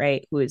Walker,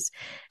 right? Who was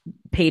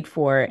paid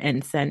for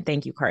and sent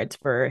thank you cards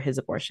for his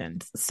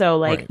abortions. So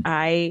like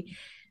Right.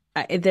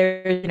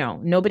 there,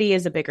 nobody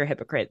is a bigger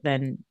hypocrite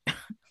than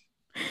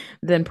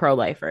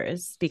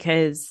pro-lifers,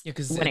 because Yeah,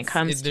 because when it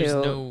comes there's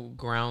to, no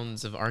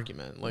grounds of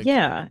argument. Like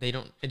yeah, they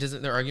don't. It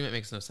doesn't. Their argument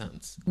makes no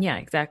sense. yeah,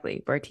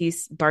 exactly.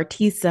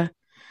 Bartisa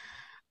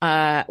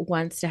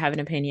wants to have an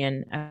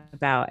opinion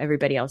about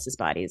everybody else's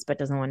bodies, but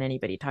doesn't want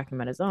anybody talking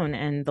about his own.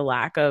 And the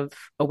lack of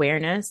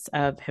awareness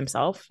of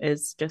himself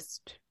is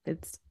just,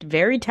 it's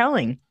very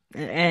telling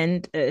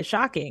and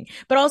shocking.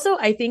 But also,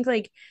 I think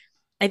a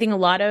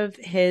lot of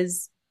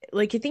his,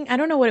 like, I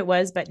don't know what it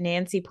was, but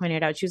Nancy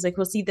pointed out, she was like,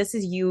 well, see, this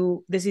is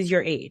you, this is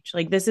your age.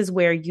 Like, this is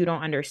where you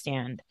don't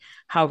understand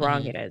how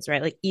wrong it is,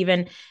 right? Like,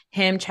 even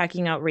him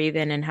checking out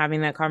Raven and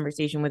having that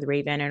conversation with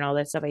Raven and all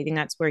that stuff, I think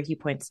that's where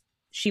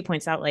she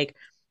points out, like,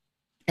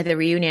 at the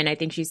reunion, I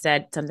think she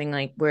said something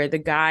like, where the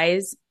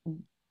guys,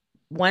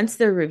 once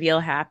the reveal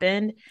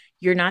happened,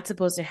 you're not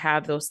supposed to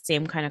have those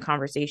same kind of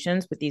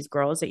conversations with these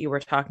girls that you were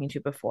talking to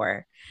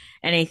before.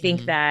 And I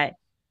think that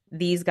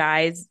these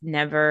guys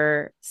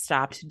never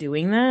stopped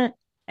doing that.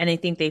 And I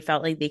think they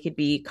felt like they could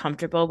be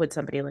comfortable with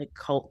somebody like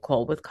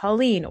Cole with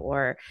Colleen,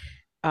 or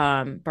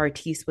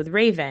Bartise with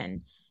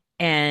Raven.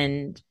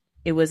 And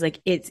it was like,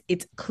 it's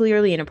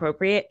clearly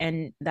inappropriate.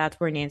 And that's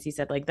where Nancy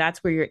said, like,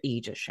 that's where your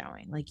age is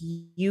showing. Like,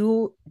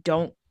 you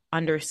don't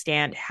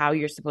understand how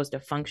you're supposed to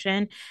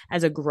function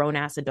as a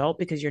grown-ass adult,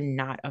 because you're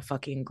not a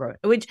fucking grown,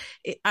 which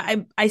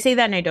I say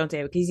that and I don't say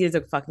it, because he is a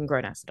fucking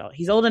grown-ass adult.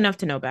 He's old enough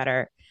to know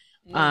better.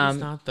 No, he's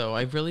not though.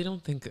 I really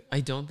don't think.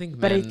 I don't think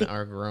men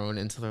are grown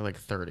until they're like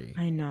 30.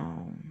 I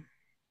know.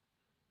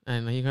 I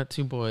know you got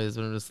two boys,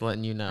 but I'm just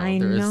letting you know. I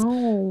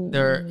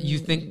know. You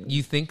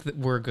think that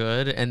we're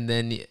good, and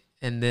then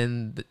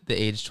the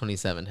age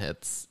 27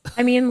 hits.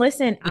 I mean,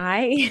 listen,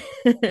 I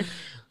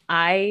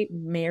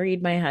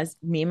married my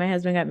husband. Me and my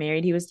husband got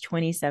married. He was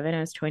 27. I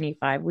was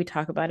 25. We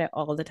talk about it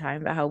all the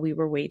time about how we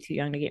were way too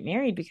young to get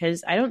married,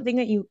 because I don't think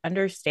that you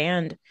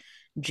understand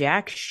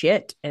jack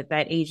shit at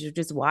that age, which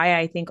is why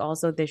I think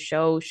also this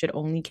show should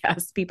only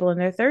cast people in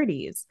their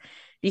 30s,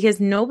 because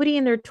nobody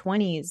in their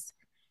 20s,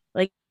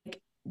 like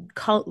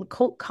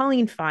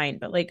Colleen, fine,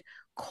 but like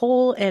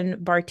Cole and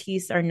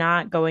Bartise are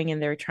not going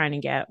in there trying to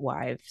get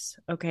wives.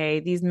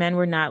 Okay. These men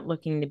were not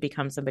looking to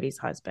become somebody's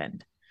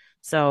husband.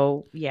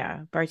 So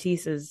yeah,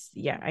 Bartise is,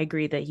 yeah, I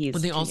agree that he's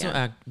But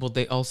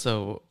they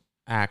also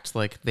act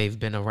like they've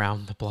been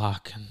around the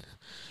block and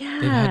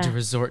they've had to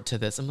resort to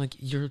this. I'm like,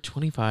 you're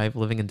 25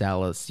 living in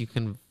Dallas. You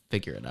can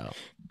figure it out.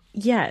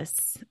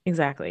 Yes,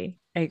 exactly.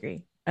 I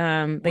agree.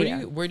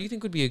 But where do you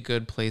think would be a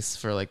good place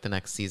for like the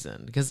next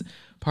season? Because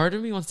part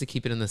of me wants to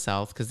keep it in the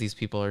South because these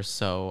people are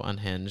so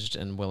unhinged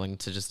and willing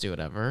to just do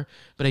whatever.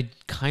 But I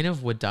kind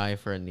of would die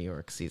for a New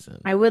York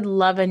season. I would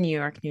love a New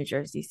York, New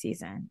Jersey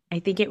season. I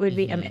think it would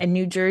be a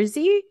New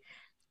Jersey.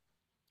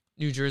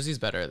 New Jersey's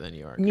better than New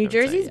York. New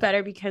Jersey's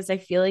better, because I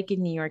feel like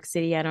in New York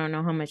City, I don't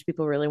know how much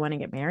people really want to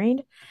get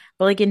married.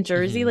 But like in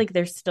Jersey, like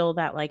there's still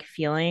that like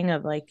feeling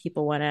of like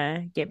people want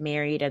to get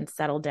married and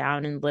settle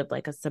down and live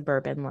like a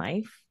suburban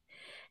life.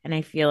 And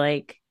I feel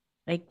like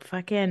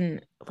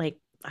fucking, like,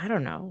 I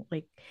don't know,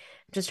 like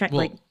just trying,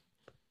 like,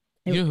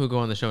 you know who would go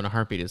on the show in a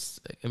heartbeat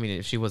is, I mean,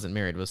 if she wasn't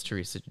married, was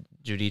Teresa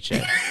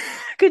Giudice.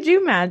 Could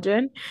you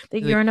imagine that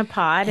you're Like, in a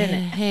pod hey, and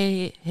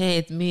hey,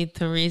 it's me,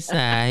 Teresa.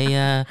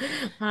 I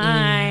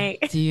hi,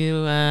 do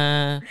you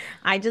I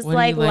just what do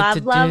you like like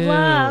to love, love,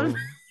 love. do?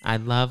 I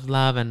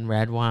love and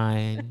red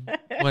wine.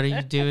 What are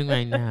you doing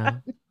right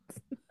now?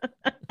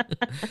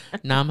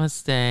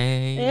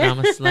 Namaste,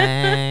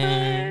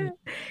 namaste.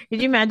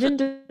 Could you imagine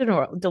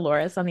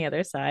Dolores on the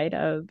other side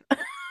of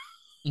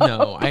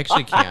No, a I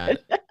actually can't.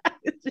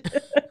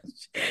 pod?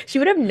 She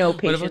would have no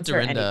What about patience for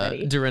Dorinda?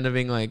 anybody. Dorinda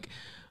being like,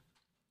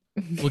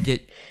 we'll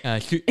get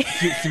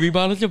three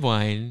bottles of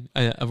wine,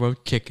 a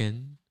roast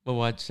chicken. We'll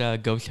watch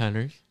Ghost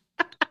Hunters.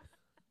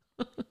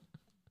 My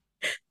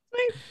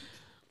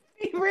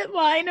favorite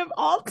line of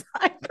all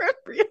time from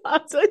Real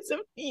Housewives of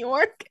New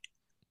York.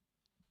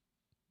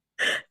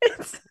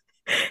 It's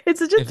it's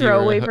such a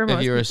throwaway for If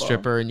most you were a people.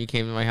 stripper and you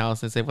came to my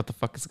house and say, "What the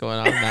fuck is going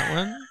on in that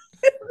one?"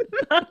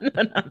 No,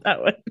 no, not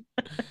that one.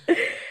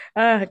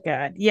 Oh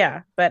God.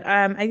 Yeah. But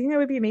I think that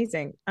would be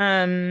amazing.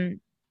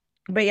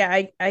 But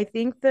yeah, I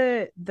think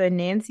the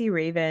Nancy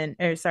Raven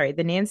or sorry,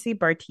 the Nancy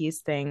Bartise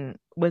thing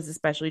was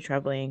especially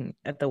troubling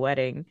at the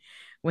wedding.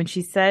 When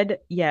she said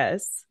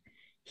yes,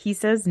 he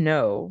says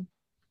no.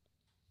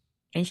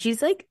 And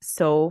she's like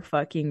so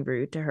fucking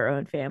rude to her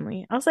own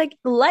family. I was like,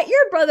 let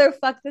your brother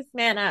fuck this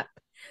man up.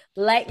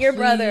 Let your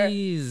brother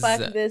Please.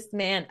 fuck this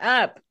man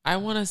up. I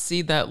want to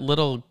see that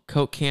little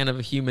Coke can of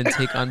a human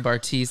take on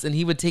Bartise, and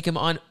he would take him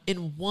on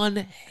in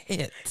one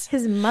hit.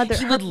 His mother,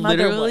 He her would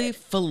mother literally would.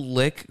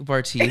 flick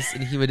Bartise,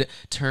 and he would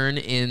turn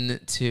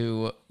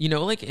into, you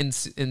know, like in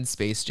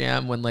Space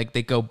Jam when like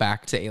they go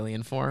back to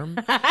alien form.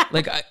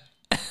 Like I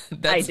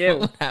that's do. what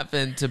would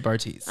happen to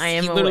Bartise. I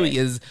am He literally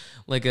aware. is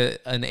like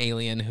an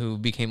alien who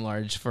became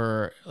large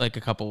for like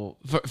a couple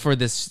for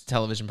this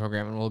television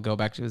program, and will go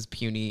back to his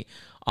puny,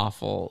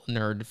 awful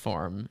nerd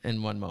form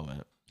in one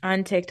moment.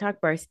 On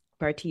TikTok,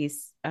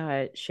 Bartise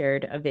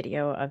shared a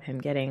video of him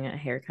getting a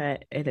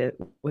haircut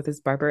with his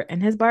barber,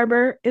 and his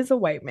barber is a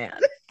white man.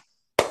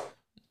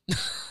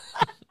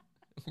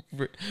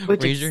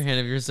 Which Raise your is, hand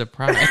if you're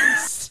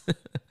surprised.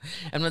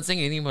 I'm not saying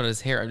anything about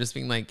his hair. I'm just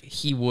being like,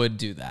 he would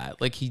do that.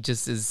 Like, he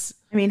just is.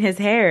 I mean, his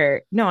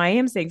hair. No, I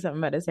am saying something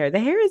about his hair. The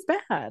hair is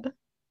bad.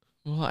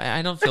 Well,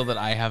 I don't feel that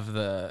I have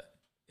the.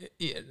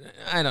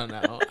 I don't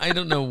know. I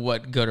don't know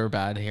what good or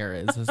bad hair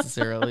is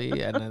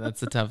necessarily, and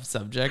that's a tough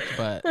subject.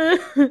 But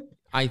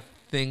I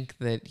think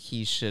that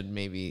he should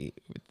maybe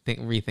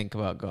rethink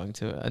about going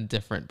to a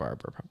different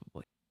barber,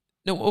 probably.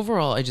 No,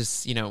 overall, I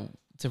just,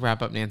 to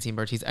wrap up Nancy and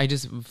Bartise,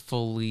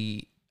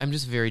 I'm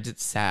just very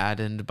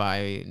saddened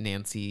by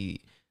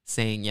Nancy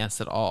saying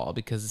yes at all,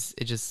 because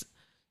it just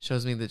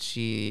shows me that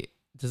she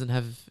doesn't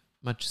have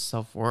much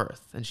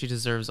self-worth, and she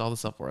deserves all the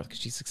self-worth because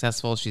she's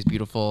successful, she's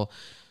beautiful,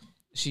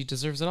 she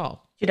deserves it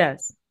all. She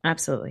does.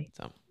 Absolutely.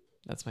 So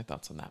that's my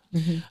thoughts on that.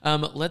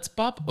 Mm-hmm. Let's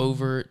bop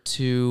over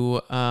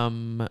to,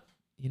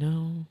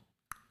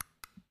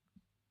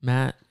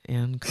 Matt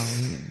and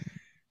Colleen.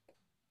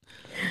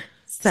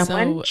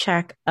 Someone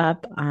check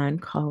up on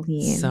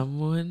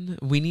Colleen.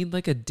 We need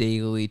like a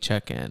daily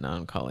check-in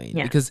on Colleen,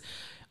 Yeah. because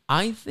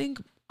I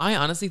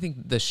honestly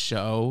think the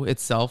show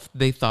itself,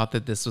 they thought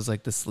that this was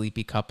like the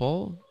sleepy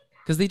couple,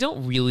 because they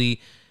don't really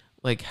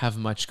like have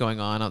much going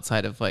on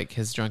outside of like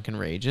his drunken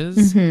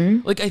rages.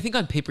 Mm-hmm. Like, I think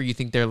on paper you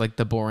think they're like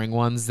the boring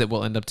ones that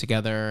will end up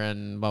together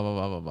and blah, blah,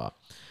 blah, blah, blah.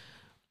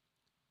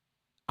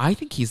 I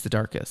think he's the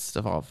darkest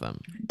of all of them.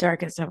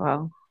 Darkest of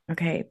all.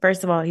 Okay.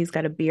 First of all, he's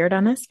got a beard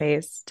on his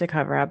face to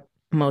cover up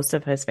most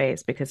of his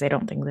face, because I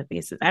don't think he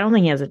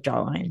has a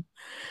jawline.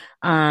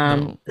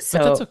 No, So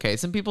but that's okay.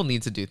 Some people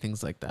need to do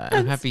things like that.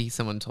 I'm happy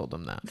someone told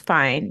them that.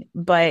 fine,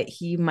 but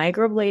he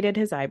microbladed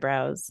his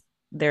eyebrows.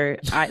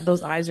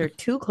 Those eyes are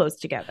too close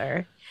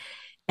together,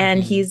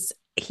 and He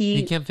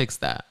he can't fix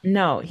that.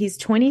 no, he's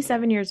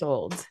 27 years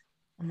old.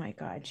 Oh my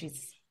God,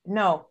 she's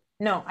no,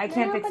 I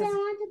can't fix but I this.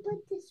 want to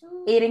put this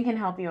on. Aiden can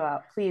help you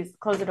out. Please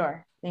close the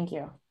door. Thank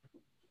you.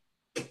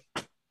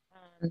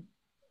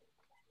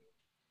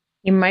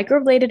 He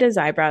microbladed his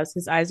eyebrows.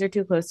 His eyes are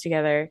too close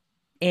together,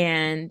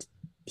 and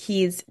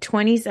he's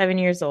 27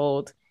 years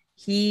old.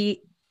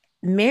 He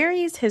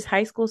marries his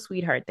high school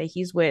sweetheart that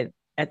he's with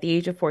at the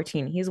age of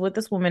 14. He's with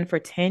this woman for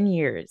 10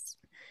 years.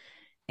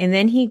 And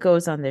then he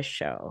goes on this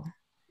show.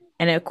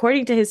 And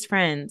according to his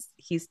friends,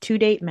 he's to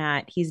date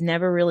Matt. He's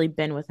never really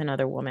been with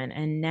another woman.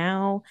 And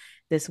now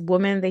this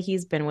woman that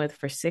he's been with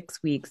for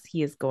 6 weeks,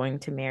 he is going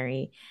to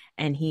marry.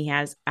 And he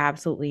has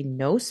absolutely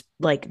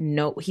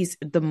he's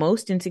the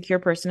most insecure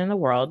person in the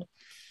world.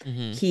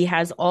 Mm-hmm. He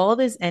has all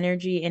this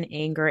energy and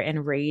anger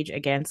and rage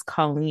against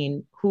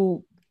Colleen,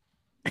 who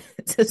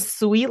is a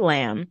sweet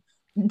lamb.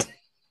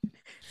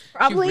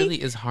 Probably she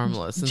really is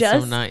harmless and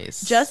so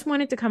nice. Just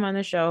wanted to come on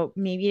the show,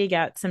 maybe to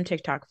get some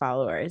TikTok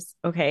followers.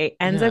 Okay.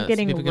 Ends up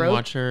getting so people can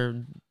watch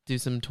her do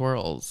some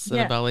twirls in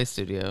a ballet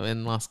studio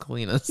in Las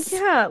Colinas.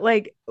 Yeah,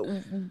 like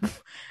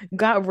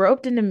got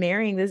roped into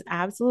marrying this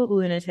absolute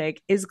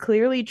lunatic, is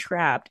clearly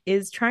trapped,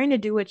 is trying to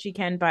do what she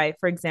can by,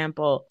 for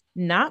example,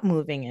 not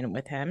moving in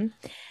with him.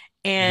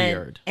 And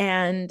Weird.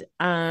 and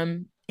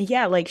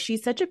yeah, like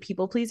she's such a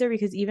people pleaser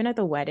because even at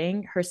the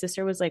wedding, her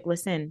sister was like,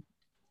 listen,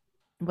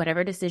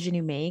 whatever decision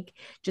you make,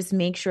 just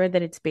make sure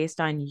that it's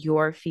based on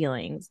your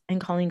feelings.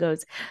 And Colleen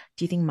goes,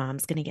 do you think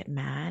mom's going to get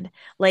mad?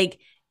 Like,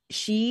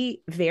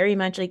 she very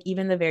much, like,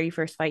 even the very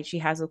first fight she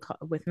has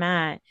with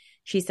Matt,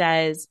 she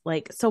says,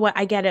 like, so what?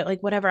 I get it.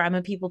 Like, whatever. I'm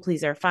a people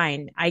pleaser.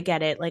 Fine. I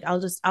get it. Like, I'll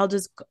just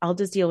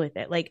deal with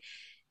it. Like,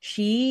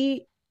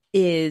 she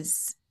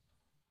is,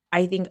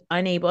 I think,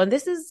 unable. And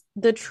this is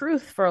the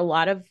truth for a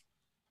lot of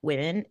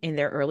women in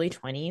their early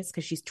 20s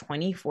because she's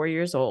 24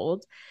 years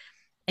old.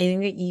 I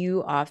think that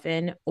you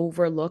often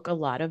overlook a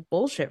lot of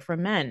bullshit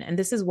from men. And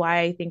this is why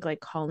I think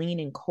like Colleen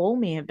and Cole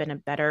may have been a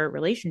better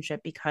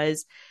relationship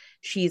because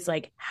she's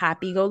like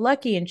happy go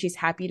lucky and she's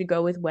happy to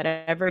go with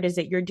whatever it is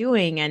that you're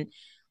doing. And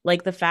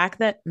like the fact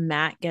that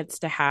Matt gets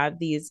to have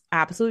these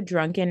absolute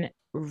drunken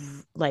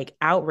like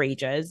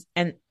outrages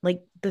and like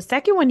the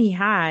second one he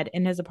had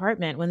in his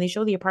apartment when they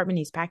show the apartment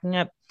he's packing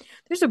up,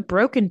 there's a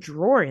broken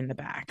drawer in the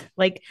back.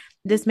 Like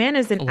this man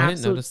is an Oh, I didn't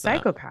absolute notice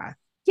that. psychopath.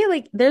 Yeah,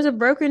 like there's a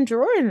broken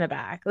drawer in the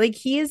back. Like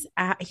he is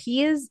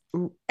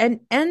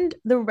and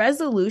the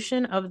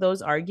resolution of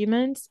those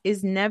arguments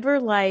is never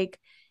like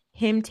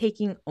him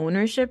taking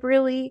ownership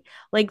really.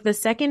 Like the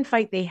second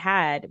fight they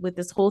had with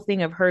this whole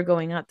thing of her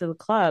going out to the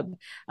club,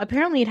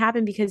 apparently it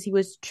happened because he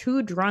was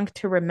too drunk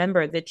to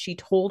remember that she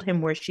told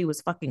him where she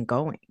was fucking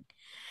going.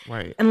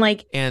 Right. And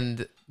like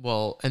And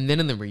well, and then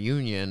in the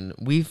reunion,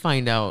 we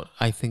find out,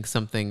 I think,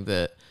 something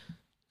that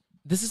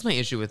this is my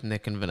issue with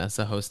Nick and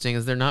Vanessa hosting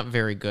is they're not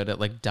very good at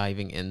like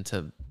diving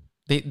into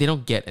they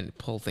don't get and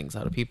pull things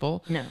out of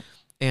people. no.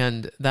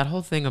 And that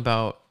whole thing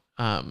about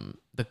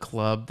the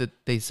club that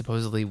they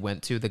supposedly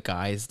went to, the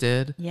guys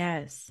did,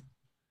 Yes.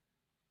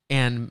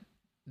 and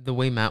the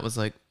way Matt was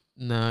like,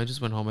 no, I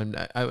just went home and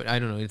I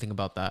don't know anything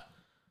about that.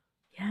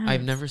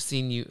 I've Yes. never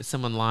seen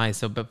someone lie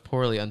so but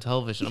poorly on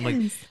television. I'm like,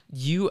 Yes.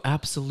 you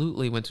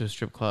absolutely went to a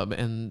strip club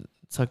and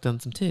sucked on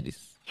some titties.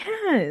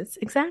 Yes,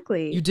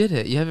 exactly. You did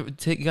it. You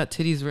got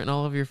titties written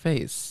all over your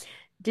face.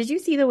 Did you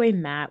see the way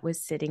Matt was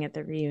sitting at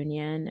the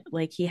reunion?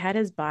 Like he had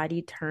his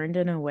body turned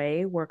in a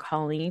way where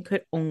Colleen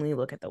could only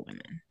look at the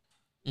women.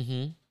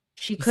 Mm-hmm.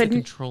 She He's a couldn't,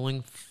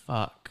 controlling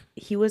fuck.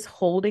 he was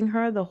holding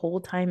her the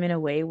whole time in a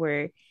way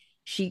where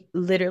she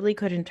literally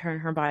couldn't turn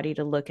her body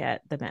to look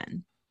at the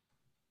men.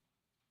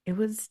 It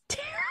was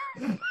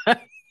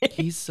terrifying.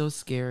 He's so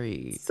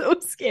scary. So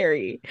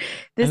scary. I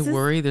This is,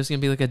 worry there's gonna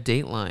be like a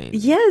Dateline.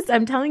 yes,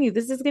 I'm telling you,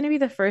 this is going to be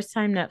the first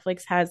time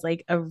Netflix has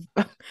like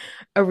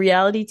a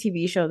reality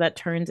TV show that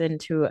turns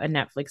into a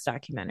Netflix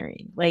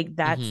documentary. Like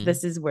Mm-hmm.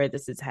 this is where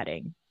this is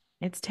heading.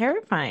 It's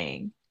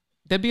terrifying.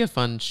 That'd be a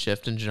fun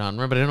shift in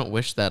genre, but I don't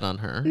wish that on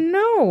her.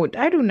 No,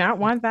 I do not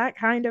want that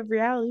kind of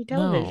reality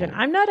television. No,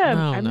 no, I'm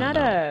no, not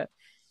no. a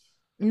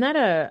not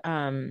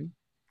a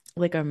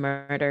like a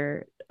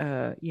murder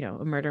a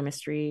murder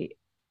mystery.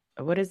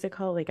 What is it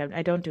called? Like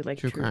I don't do like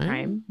True true crime?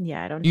 crime.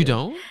 Yeah, I don't You do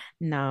don't?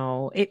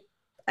 no.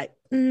 I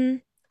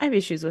have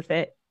issues with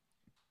it.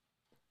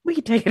 We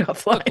can take it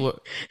What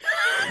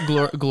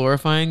offline.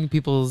 glorifying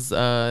people's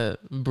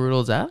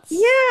brutal deaths?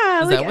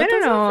 Yeah, Is like that I what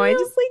don't does that know. for I you?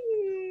 just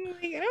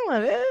like I don't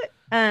love it.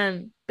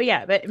 But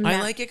yeah, but I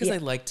Matt, like it because yeah,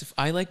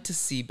 I like to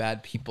see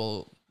bad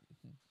people.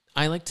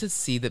 I like to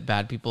see that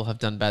bad people have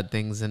done bad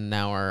things and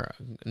now are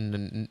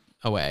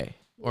away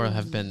or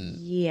have been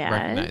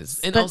recognized. yes,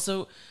 And but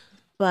also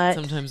but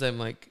sometimes I'm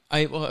like,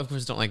 I well, of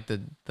course don't like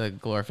the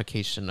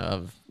glorification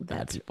of bad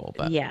that's people,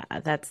 but yeah,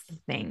 that's the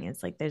thing.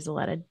 It's like there's a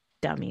lot of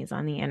dummies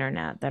on the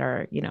internet that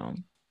are want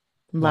to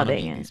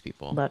loving meet it, these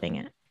people. loving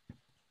it.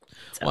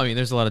 So, Well, I mean,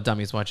 there's a lot of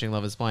dummies watching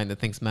Love Is Blind that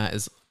thinks Matt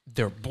is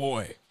their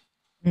boy.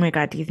 oh my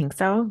God, do you think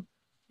so?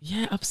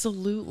 Yeah,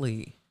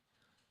 absolutely.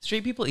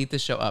 Straight people eat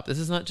this show up. This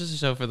is not just a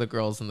show for the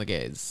girls and the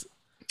gays.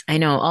 I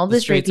know all The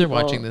the straight straights are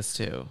people. watching this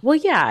too. Well,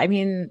 yeah, I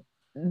mean,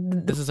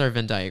 This is our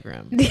Venn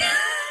diagram.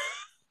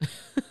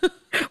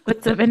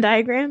 what's the Venn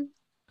diagram?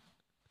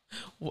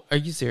 Are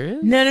you serious?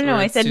 No, no, no. Or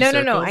I it's said two no,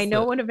 no, no. I circles know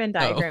that what a Venn oh,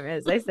 diagram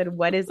is. I said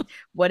what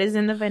is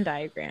in the Venn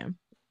diagram?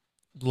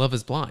 Love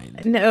Is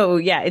Blind. No,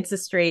 yeah, it's a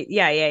straight.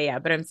 Yeah, yeah, yeah.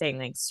 But I'm saying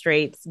like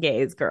straights,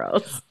 gays,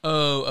 girls.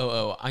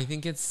 Oh. I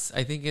think it's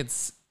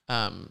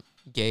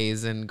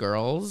gays and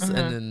girls Uh-huh.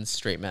 and then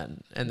straight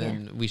men. And Yeah.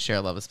 then we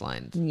share Love Is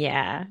Blind.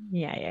 Yeah,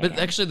 yeah, yeah, But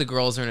yeah. actually the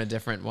girls are in a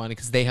different one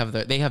because they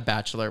have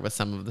Bachelor with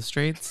some of the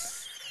straights.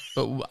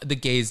 But the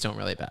gays don't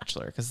really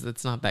Bachelor because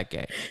it's not that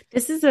gay.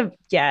 This is a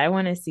yeah. I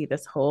want to see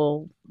this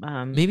whole.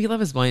 Maybe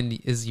Love Is Blind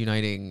is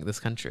uniting this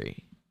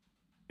country.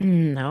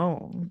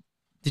 No,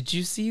 Did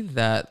you see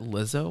that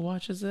Lizzo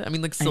watches it? I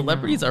mean, like I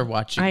celebrities know, are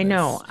watching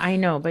this. I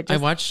know, but I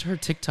just watched her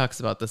TikToks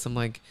about this. I'm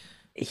like,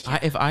 yeah,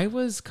 if I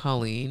was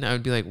Colleen, I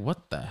would be like,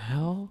 what the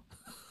hell?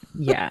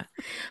 yeah.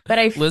 But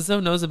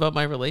Lizzo knows about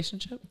my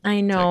relationship? I Sorry,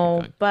 keep know,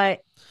 going.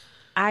 but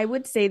I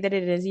would say that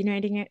it is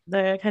uniting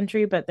the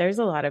country. But there's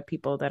a lot of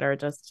people that are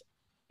just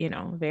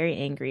very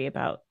angry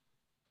about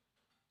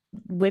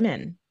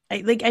women.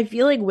 I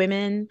feel like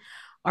women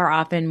are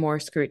often more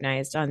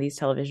scrutinized on these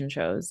television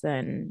shows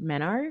than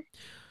men are,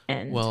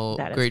 and Well,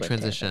 that is great what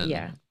terrifies.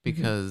 Yeah. transition Mhm.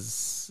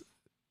 because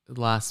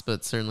last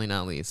but certainly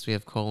not least, we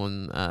have Cole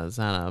and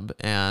Zanab.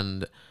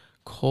 And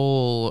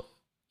Cole,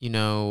 you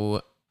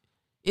know,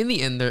 in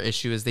the end, their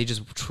issue is they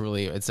just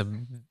truly, it's a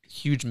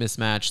huge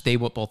mismatch. They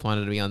both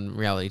wanted to be on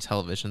reality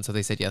television, so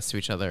they said yes to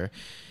each other.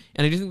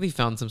 And I do think they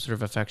found some sort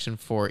of affection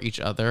for each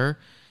other.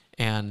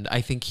 And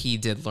I think he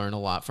did learn a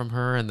lot from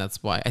her. And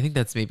that's why, I think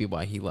that's maybe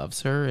why he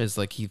loves her, is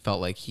like he felt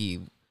like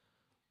he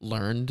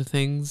learned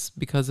things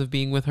because of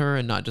being with her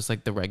and not just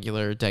like the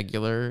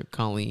degular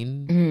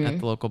Colleen at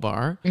the local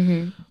bar.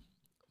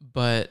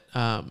 But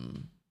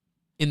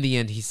in the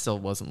end, he still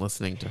wasn't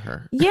listening to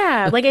her.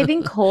 Yeah, like I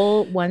think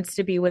Cole wants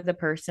to be with a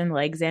person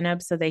like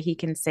Zainab so that he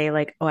can say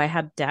like, "Oh, I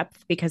have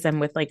depth because I'm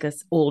with like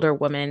this older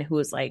woman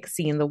who's like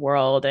seeing the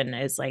world and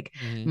is like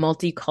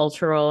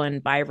multicultural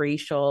and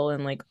biracial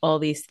and like all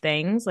these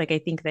things." Like I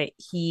think that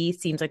he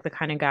seems like the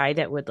kind of guy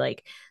that would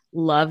like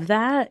love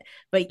that,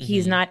 but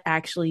he's not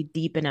actually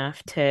deep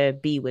enough to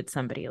be with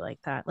somebody like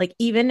that. Like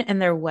even in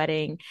their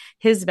wedding,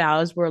 his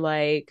vows were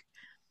like,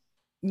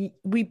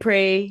 "We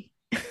pray."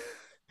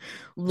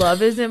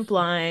 Love isn't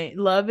blind,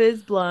 love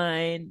is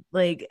blind.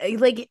 Like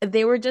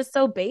they were just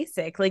so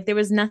basic. Like there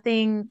was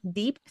nothing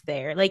deep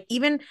there. Like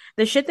even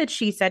the shit that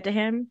she said to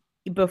him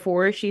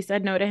before she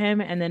said no to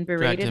him and then Dragged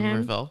berated him him.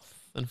 revolve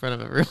in front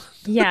of everyone.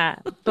 Yeah,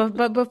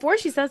 but before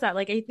she says that,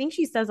 like I think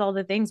she says all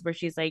the things where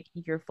she's like,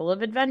 "You're full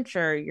of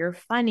adventure, you're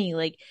funny."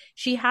 Like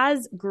she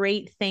has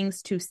great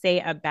things to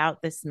say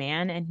about this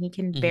man, and he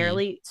can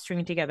barely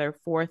string together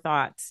four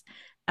thoughts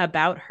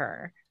about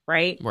her,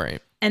 right?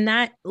 Right. And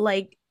that,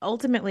 like,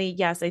 ultimately,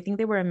 yes, I think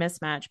they were a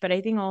mismatch, but I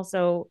think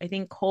also, I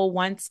think Cole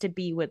wants to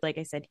be with, like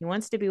I said, he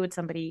wants to be with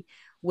somebody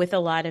with a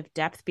lot of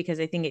depth because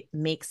I think it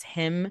makes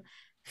him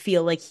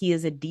feel like he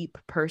is a deep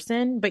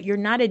person, but you're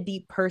not a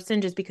deep person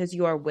just because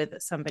you are with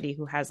somebody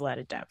who has a lot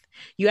of depth.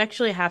 You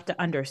actually have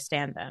to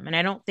understand them. And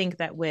I don't think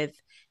that with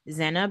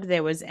Zenab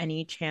there was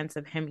any chance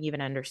of him even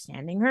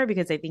understanding her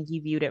because I think he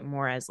viewed it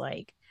more as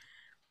like,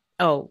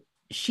 oh,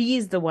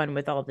 she's the one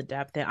with all the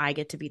depth and I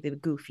get to be the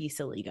goofy,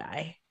 silly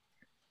guy.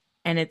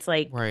 And it's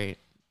like Right.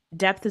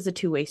 depth is a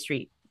two-way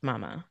street,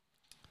 mama.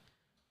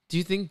 Do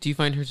you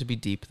find her to be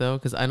deep though?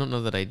 Because I don't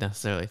know that I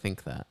necessarily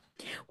think that.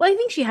 Well, I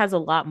think she has a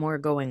lot more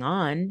going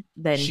on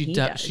than he She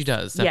does.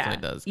 does, Yeah.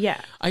 definitely does. Yeah.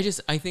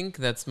 I think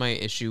that's my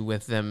issue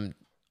with them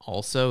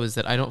also, is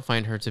that I don't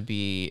find her to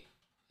be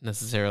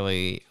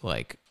necessarily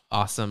like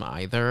awesome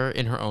either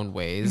in her own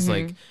ways.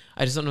 Like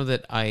I just don't know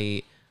that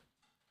I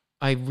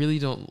really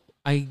don't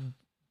I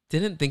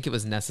didn't think it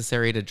was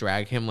necessary to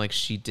drag him like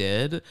she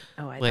did.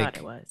 Oh, I Like thought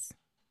it was.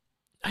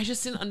 I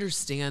just didn't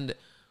understand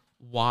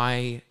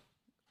why.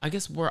 I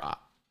guess we're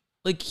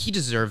like he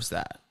deserves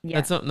that. Yeah.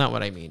 That's not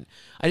what I mean.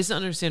 I just don't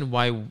understand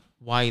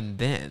why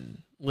then.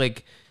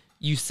 Like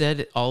you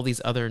said all these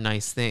other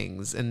nice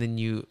things and then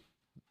you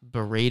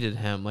berated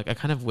him. Like I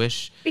kind of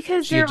wish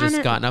Because she had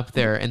just gotten up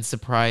there and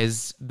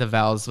surprised the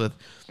vows with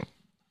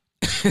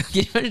Can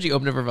you imagine she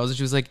opened up her vows and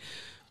she was like,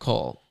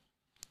 Cole,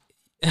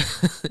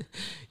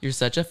 you're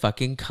such a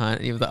fucking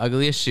cunt. You have the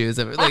ugliest shoes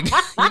ever. Like, you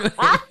know what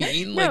I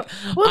mean? No.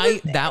 Like, Well,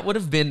 that would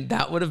have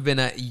been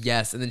a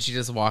yes, and then she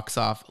just walks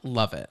off.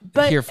 Love it.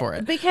 but Here for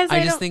it. because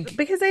I just think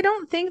because I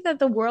don't think that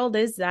the world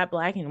is that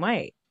black and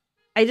white.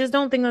 I just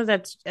don't think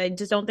that I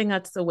just don't think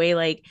that's the way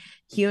like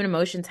human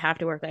emotions have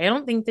to work. I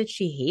don't think that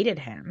she hated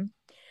him,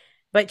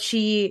 but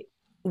she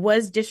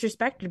was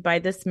disrespected by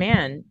this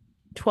man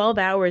 12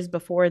 hours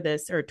before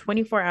this or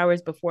 24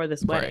 hours before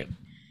this wedding. right.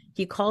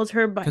 He calls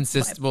her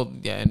Well,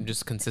 yeah, and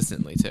just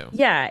consistently too.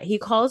 yeah, he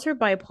calls her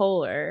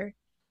bipolar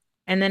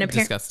and then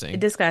apparently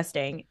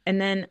disgusting.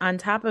 And then on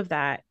top of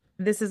that,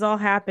 this is all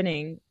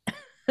happening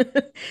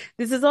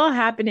this is all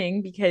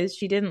happening because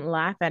she didn't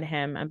laugh at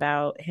him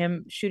about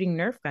him shooting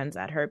Nerf guns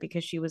at her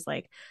because she was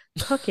like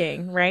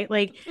cooking, right?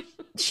 Like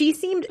she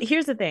seemed,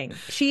 here's the thing.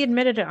 She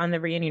admitted it on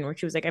the reunion where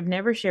she was like, I've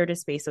never shared a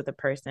space with a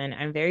person.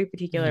 I'm very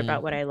particular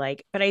about what I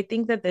like. But I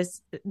think that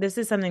this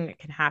is something that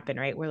can happen,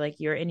 right? Where like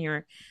you're in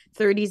your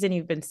 30s and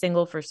you've been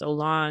single for so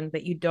long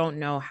that you don't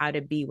know how to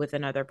be with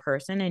another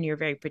person and you're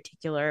very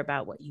particular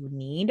about what you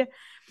need.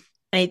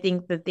 I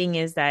think the thing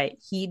is that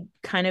he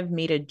kind of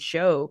made a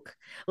joke.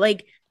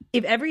 Like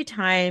if every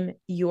time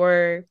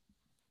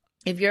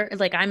if you're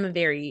like I'm a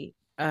very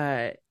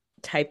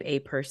type A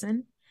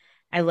person.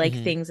 I like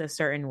things a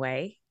certain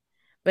way.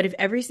 But if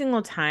every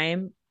single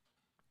time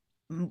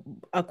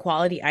a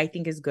quality I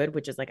think is good,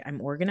 which is like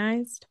I'm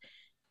organized,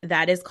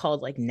 that is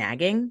called like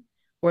nagging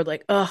or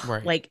like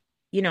Right. like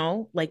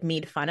like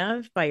made fun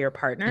of by your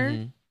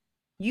partner,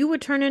 you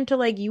would turn into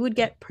like you would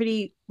get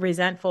pretty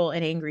resentful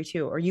and angry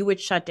too, or you would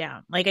shut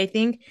down. Like I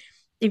think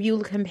if you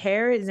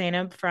compare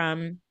Zainab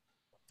from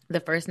the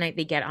first night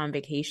they get on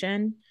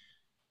vacation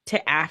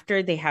to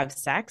after they have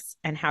sex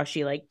and how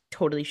she like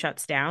totally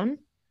shuts down,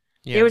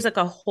 there was like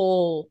a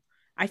whole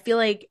I feel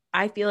like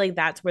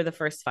that's where the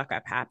first fuck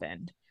up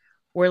happened.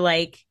 Where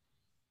like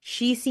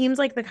she seems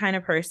like the kind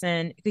of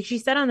person because she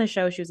said on the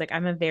show she was like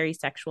I'm a very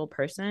sexual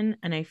person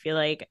and I feel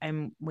like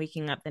I'm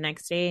waking up the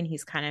next day and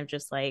he's kind of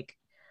just like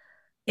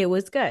it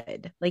was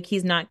good. Like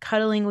he's not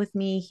cuddling with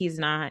me, he's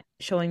not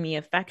showing me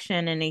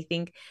affection. And I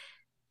think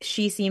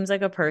she seems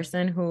like a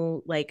person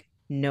who like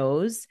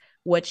knows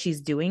what she's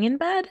doing in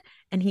bed.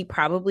 And he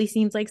probably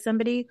seems like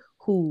somebody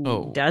who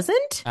Oh,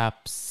 doesn't.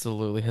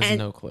 absolutely has and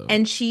no clue.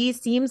 and she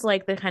seems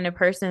like the kind of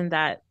person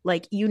that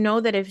like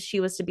that if she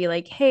was to be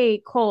like, hey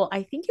Cole,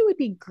 I think it would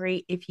be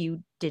great if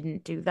you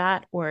didn't do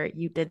that or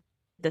you did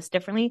this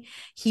differently,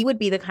 he would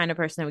be the kind of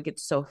person that would get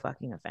so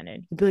fucking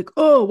offended. He'd be like,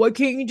 oh, why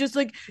can't you just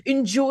like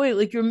enjoy it?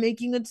 Like you're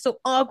making it so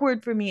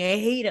awkward for me, I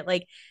hate it.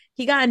 Like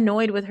he got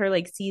annoyed with her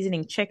like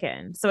seasoning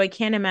chicken, so I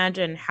can't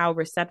imagine how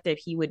receptive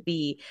he would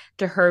be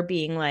to her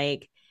being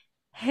like,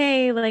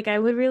 hey, like I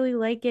would really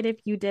like it if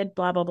you did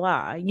blah blah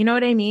blah, you know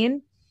what I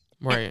mean?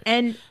 Right.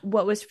 And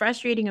what was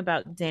frustrating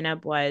about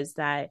Zainab was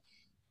that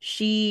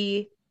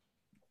she,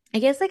 I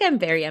guess, like I'm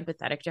very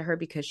empathetic to her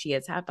because she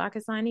is half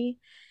Pakistani.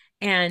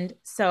 And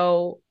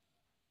so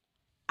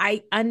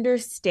I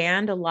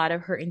understand a lot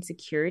of her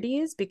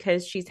insecurities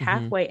because she's half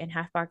Mm-hmm. white and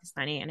half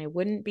Pakistani. And I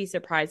wouldn't be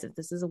surprised if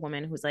this is a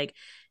woman who's like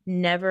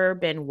never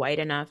been white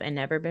enough and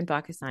never been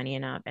Pakistani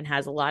enough and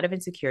has a lot of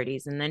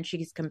insecurities. And then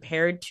she's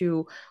compared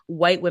to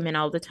white women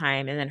all the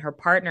time. And then her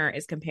partner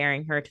is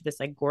comparing her to this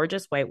like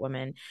gorgeous white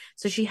woman.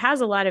 So she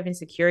has a lot of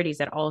insecurities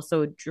that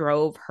also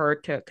drove her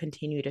to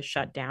continue to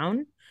shut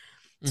down.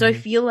 So I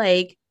Mm-hmm. feel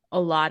like a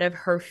lot of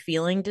her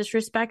feeling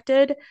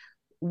disrespected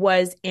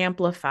was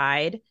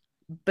amplified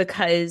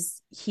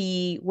because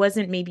he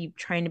wasn't maybe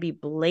trying to be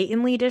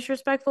blatantly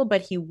disrespectful,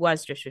 but he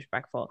was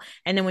disrespectful.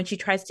 And then when she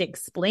tries to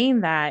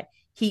explain that,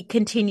 he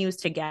continues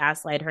to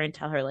gaslight her and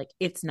tell her like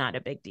it's not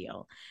a big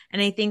deal.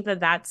 And I think that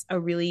that's a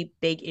really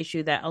big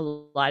issue that a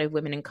lot of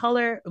women of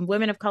color,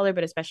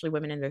 but especially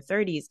women in their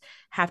 30s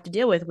have to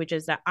deal with, which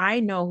is that I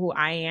know who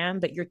I am,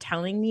 but you're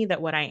telling me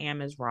that what I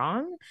am is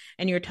wrong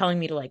and you're telling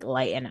me to like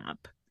lighten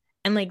up.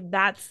 And like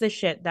that's the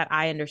shit that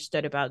I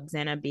understood about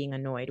Xana being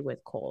annoyed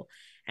with Cole.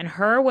 And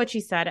her, what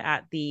she said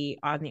at the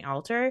on the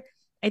altar,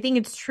 I think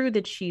it's true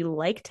that she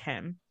liked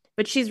him,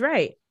 but she's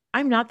right.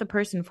 I'm not the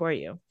person for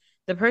you.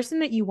 The person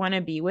that you want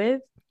to be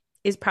with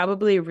is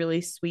probably a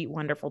really sweet,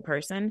 wonderful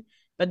person,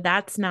 but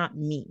that's not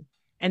me.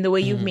 And the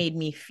way you've Mm-hmm. made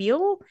me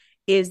feel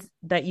is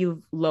that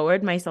you've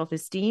lowered my self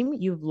esteem,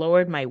 you've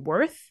lowered my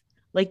worth.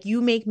 Like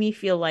you make me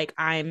feel like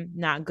I'm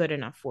not good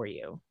enough for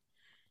you.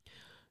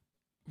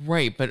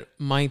 Right, but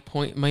my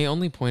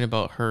only point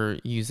about her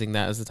using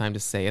that as the time to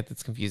say it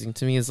that's confusing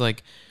to me is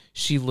like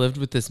she lived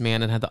with this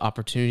man and had the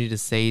opportunity to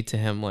say to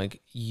him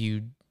like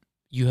you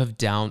have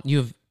down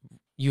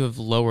you have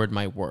lowered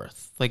my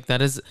worth. Like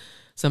that is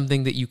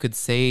something that you could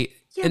say,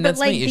 Yeah, and but that's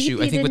my like issue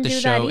I BP think with didn't the do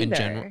that show in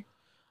general. either.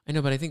 I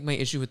know, but I think my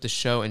issue with the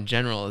show in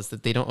general is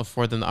that they don't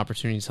afford them the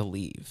opportunity to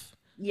leave.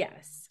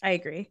 Yes, I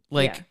agree.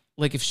 Yeah.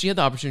 Like if she had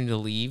the opportunity to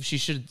leave,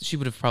 she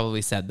would have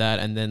probably said that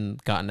and then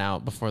gotten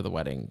out before the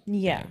wedding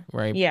Yeah. day,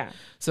 right? Yeah.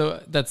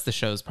 So that's the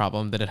show's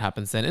problem that it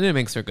happens then, and it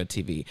makes for good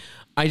TV.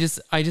 I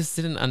just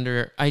didn't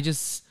under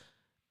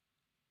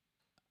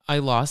I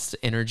lost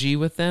energy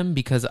with them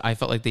because I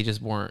felt like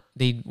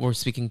they were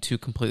speaking two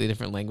completely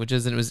different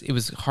languages, and it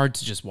was hard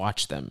to just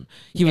watch them.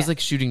 He was Yeah. like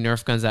shooting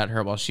Nerf guns at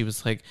her while she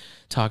was like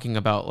talking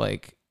about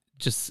like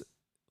just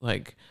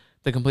like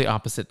the complete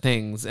opposite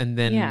things, and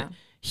then Yeah.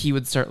 he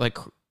would start like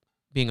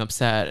being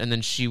upset, and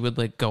then she would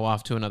like go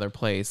off to another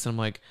place, and I'm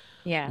like,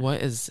 Yeah.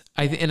 what is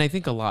Yeah. and I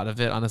think a lot of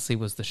it honestly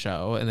was the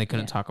show, and they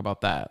couldn't Yeah. talk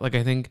about that. Like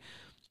I think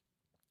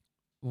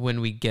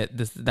when we get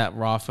that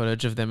raw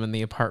footage of them in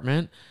the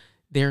apartment,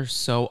 they're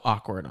so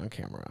awkward on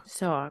camera.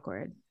 So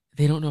awkward.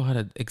 They don't know how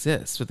to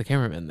exist with the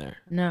cameraman there.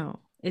 No,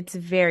 it's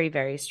very,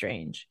 very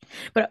strange.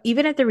 But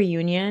even at the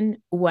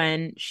reunion,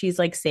 when she's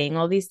like saying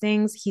all these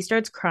things, he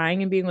starts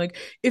crying and being like,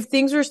 if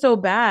things were so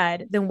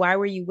bad, then why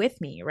were you with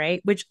me? Right.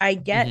 Which I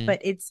get, Mm-hmm.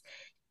 but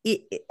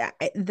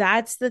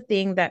that's the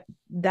thing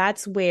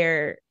that's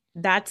where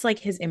that's like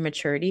his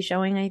immaturity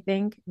showing, I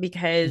think,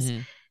 because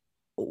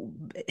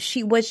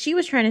Mm-hmm. what she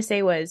was trying to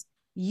say was,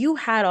 you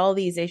had all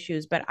these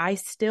issues, but I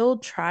still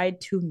tried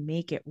to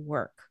make it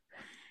work.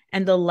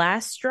 And the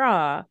last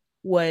straw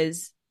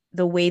was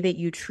the way that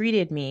you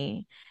treated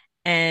me.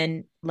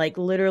 And like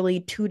literally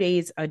 2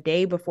 days, a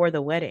day before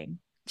the wedding,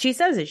 she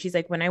says it. She's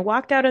like, when I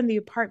walked out of the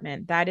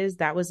apartment, that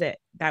was it.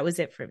 That was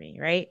it for me.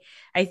 Right.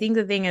 I think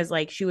the thing is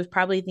like, she was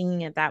probably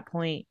thinking at that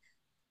point,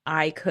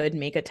 I could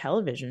make a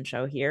television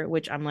show here,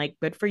 which I'm like,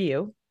 good for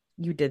you.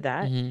 You did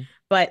that. Mm-hmm.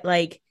 But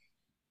like,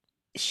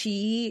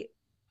 she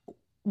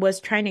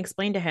was trying to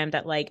explain to him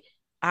that like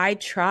I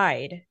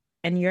tried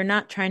and you're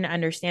not trying to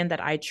understand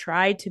that I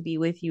tried to be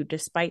with you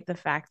despite the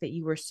fact that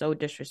you were so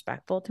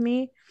disrespectful to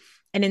me.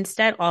 And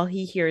instead all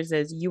he hears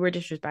is you were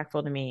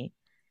disrespectful to me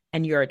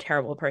and you're a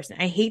terrible person.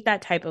 I hate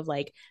that type of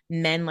like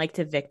men like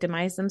to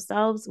victimize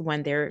themselves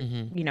when they're,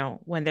 Mm-hmm.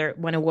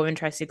 when a woman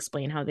tries to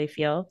explain how they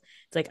feel.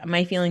 It's like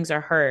my feelings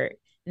are hurt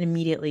And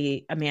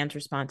immediately a man's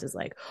response is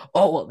like,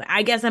 oh, well,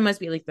 I guess I must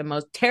be like the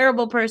most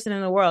terrible person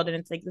in the world. And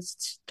it's like, this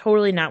is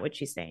totally not what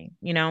she's saying,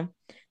 you know?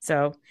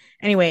 So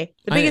anyway,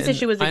 the biggest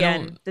issue was, I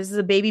again, don't. this is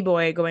a baby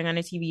boy going on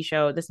a TV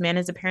show. This man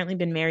has apparently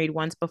been married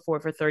once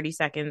before for 30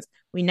 seconds.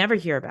 We never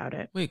hear about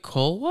it. Wait,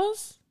 Cole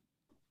was?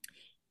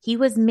 He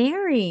was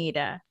married.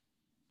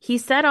 He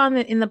said on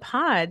the in the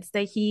pods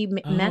that he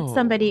met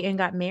somebody Oh, and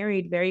got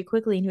married very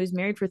quickly, and he was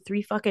married for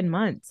 3 fucking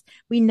months.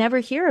 We never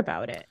hear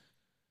about it.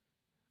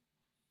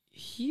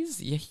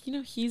 he's yeah,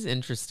 he's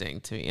interesting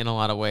to me in a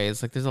lot of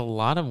ways. Like, there's a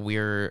lot of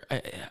weird.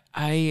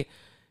 I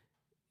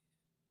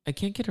I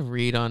can't get a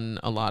read on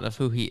a lot of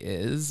who he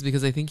is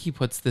because I think he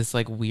puts this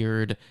like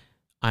weird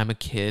I'm a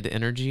kid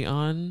energy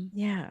on.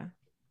 Yeah.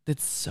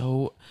 That's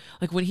so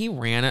like when he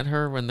ran at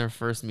her when they're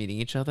first meeting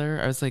each other,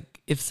 I was like,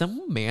 if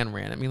some man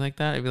ran at me like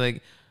that, I'd be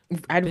like,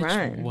 I'd bitch,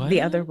 run what?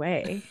 the other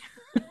way.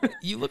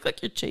 You look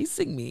like you're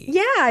chasing me.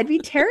 Yeah, I'd be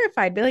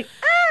terrified. Be like,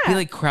 He ah.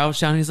 like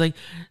crouched down. He's like,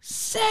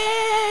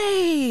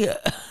 say,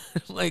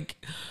 like,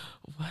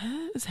 what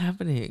is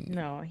happening?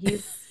 No,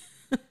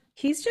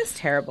 he's just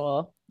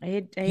terrible.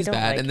 I He's don't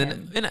bad. like And then,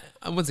 him.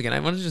 and once again, I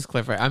want to just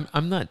clarify.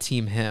 I'm not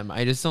team him.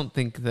 I just don't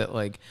think that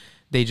like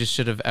they just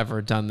should have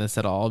ever done this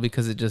at all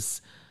because it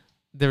just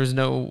there was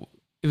no.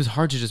 It was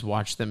hard to just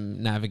watch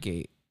them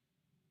navigate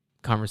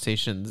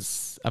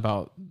conversations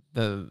about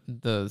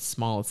the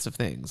smallest of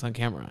things on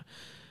camera.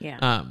 Yeah.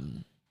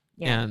 Um,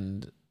 Yeah.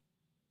 and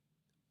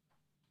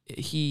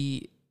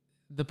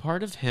the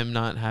part of him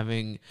not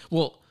having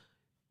well,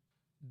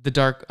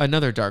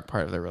 another dark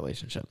part of their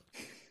relationship,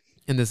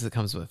 and this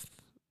comes with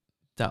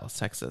Dallas,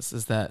 Texas,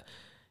 is that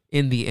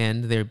in the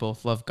end they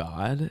both love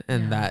God,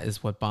 and Yeah. that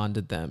is what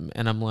bonded them.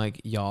 And I'm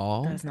like,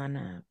 y'all, That's not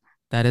enough.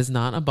 that is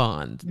not a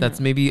bond. That's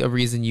No. maybe a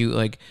reason you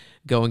like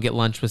go and get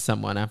lunch with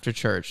someone after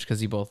church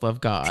because you both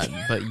love God,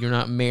 but you're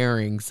not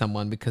marrying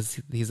someone because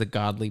he's a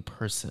godly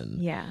person.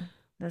 Yeah.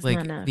 That's not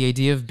Like enough. the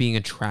idea of being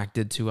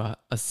attracted to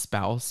a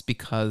spouse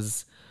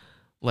because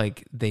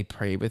like they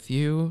pray with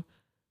you,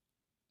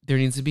 there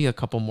needs to be a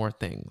couple more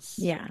things.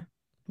 Yeah.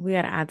 We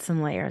got to add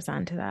some layers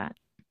onto that.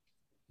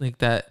 Like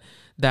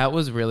that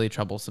was really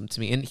troublesome to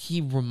me. And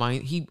he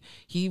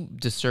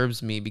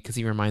disturbs me because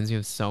he reminds me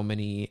of so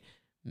many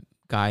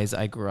guys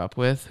I grew up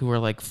with who were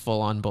like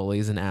full on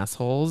bullies and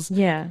assholes,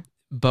 Yeah.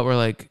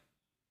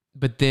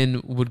 but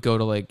then would go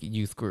to like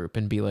youth group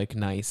and be like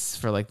nice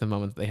for like the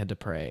moment they had to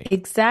pray.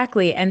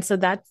 Exactly. And so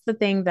that's the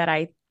thing that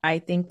I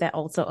think that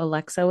also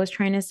Alexa was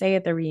trying to say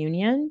at the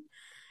reunion,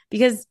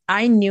 because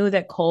I knew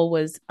that Cole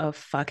was a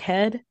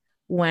fuckhead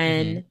Mm-hmm.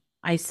 when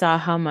I saw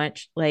how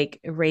much like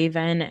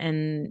Raven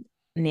and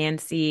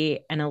Nancy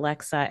and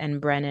Alexa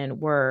and Brennan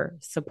were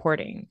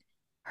supporting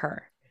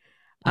her.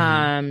 Mm-hmm.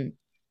 Um,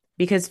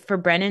 because for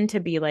Brennan to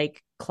be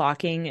like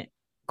clocking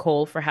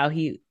Cole for how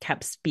he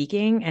kept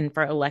speaking and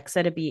for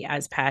Alexa to be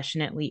as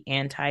passionately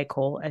anti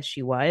Cole as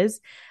she was,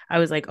 I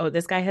was like, oh,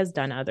 this guy has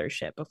done other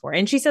shit before.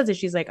 And she says it,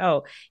 she's like,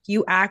 oh,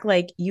 you act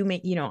like you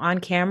make, on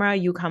camera,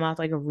 you come off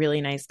like a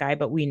really nice guy,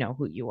 but we know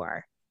who you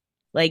are.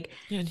 Like,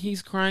 Yeah, and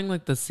he's crying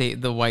like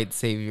the white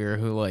savior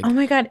who oh like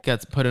my God.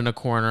 gets put in a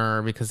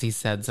corner because he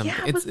said something.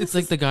 Yeah, It's but it's this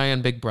like is, the guy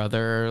on Big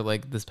Brother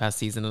like this past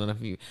season. I don't know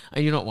if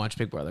you don't watch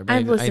Big Brother, but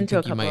I've I listened to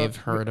a think you might couple have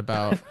of, heard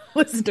about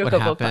listened to a what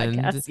couple of happened.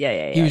 podcasts. Yeah,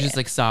 yeah, He yeah, was yeah. just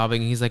like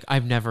sobbing. He's like,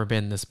 I've never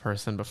been this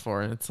person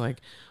before, and it's like,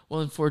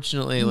 well,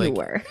 unfortunately, You like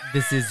were.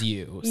 this is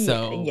you. Yeah,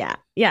 So yeah,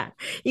 yeah,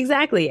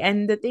 exactly.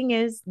 And the thing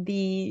is,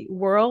 the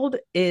world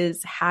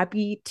is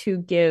happy to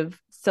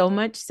give so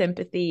much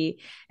sympathy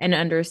and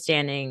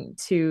understanding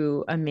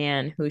to a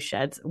man who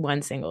sheds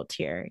one single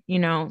tear,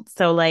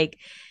 So like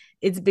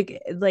it's big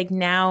like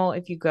now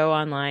if you go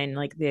online,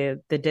 like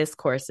the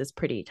discourse is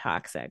pretty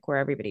toxic where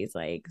everybody's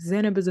like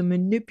Zenab is a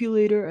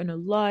manipulator and a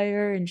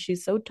liar and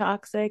she's so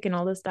toxic and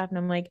all this stuff. And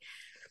I'm like,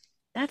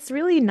 that's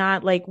really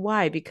not like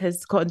why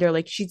because they're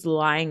like she's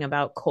lying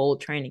about Cole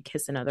trying to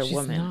kiss another she's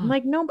woman. I'm not.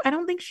 like, no, I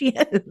don't think she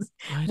is.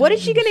 I What don't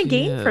is she think going to she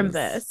gain from is.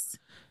 this?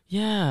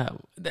 Yeah,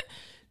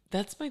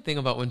 that's my thing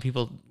about when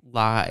people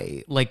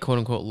lie, like quote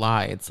unquote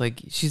lie. It's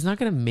like she's not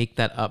gonna make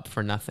that up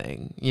for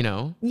nothing, you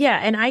know? Yeah,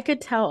 and I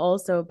could tell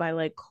also by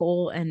like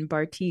Cole and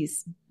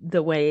Bartice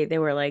the way they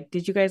were like,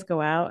 did you guys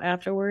go out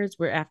afterwards?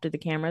 Where after the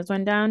cameras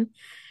went down,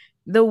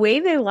 the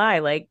way they lie,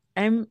 like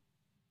I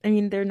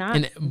mean, they're not.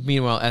 And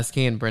meanwhile, SK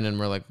and Brennan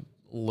were like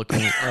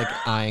looking,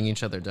 like eyeing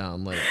each other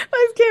down, like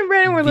Us Kim and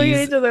Brandon were looking at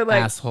these each other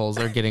like, assholes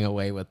are getting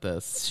away with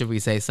this. Should we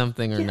say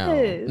something or no?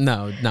 yes.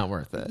 No, not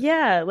worth it.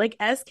 Yeah, like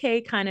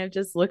SK kind of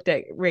just looked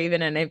at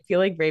Raven, and I feel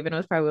like Raven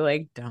was probably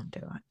like, don't do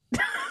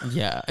it.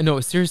 Yeah, no,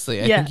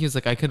 seriously, I Yeah. think he was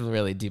like, I could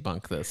really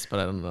debunk this, but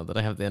I don't know that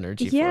I have the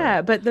energy for Yeah,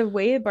 it. but the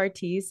way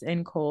Bartice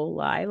and Cole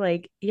lie,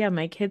 like, yeah,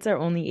 my kids are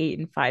only 8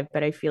 and 5,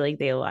 but I feel like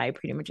they lie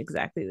pretty much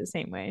exactly the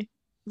same way.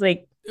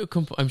 Like,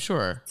 I'm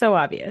sure. so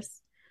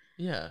obvious.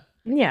 Yeah.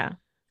 Yeah.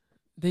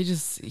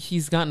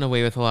 He's gotten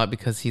away with a lot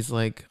because he's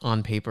like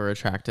on paper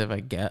attractive.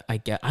 I I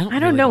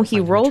don't really know. don't He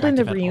find him rolled in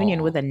the attractive at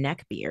reunion with a all.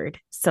 neck beard.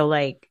 So,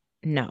 like,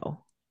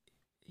 no.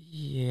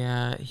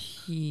 Yeah,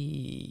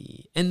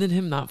 and then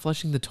him not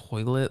flushing the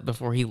toilet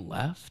before he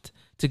left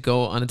to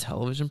go on a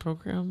television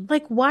program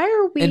Like, why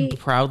are and we,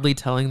 proudly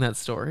telling that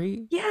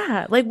story.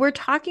 yeah, like we're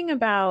talking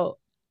about,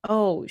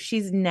 oh,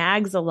 she's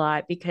nags a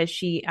lot because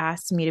she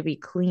asks me to be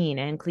clean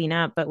and clean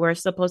up, but we're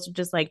supposed to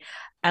just like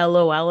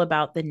LOL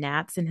about the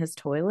gnats in his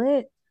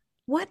toilet.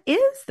 What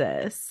is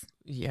this?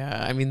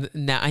 Yeah, I mean,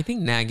 I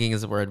think nagging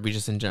is a word we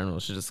just in general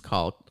should just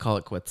call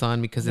it quits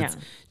on, because Yeah. it's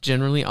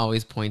generally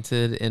always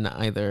pointed in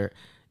either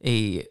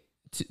a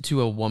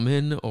to a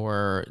woman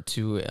or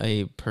to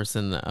a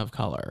person of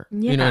color.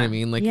 You know what I Yeah.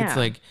 mean? Like it's Yeah.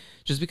 like,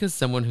 just because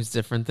someone who's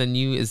different than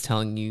you is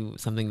telling you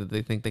something that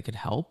they think they could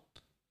help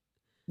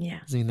Yeah.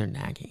 doesn't mean they're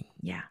nagging.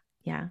 Yeah.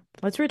 Yeah.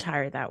 Let's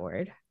retire that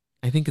word.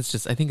 I think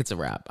it's a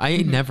wrap. I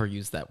never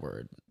use that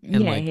word.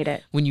 And Yeah, I like hate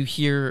it. when you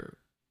hear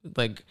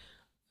like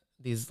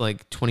these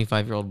like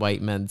 25-year-old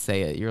white men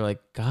say it, you're like,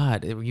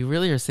 God, you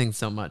really are saying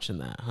so much in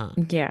that, huh?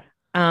 Yeah.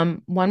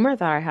 One more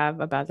thought I have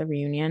about the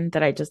reunion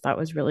that I just thought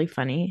was really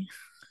funny.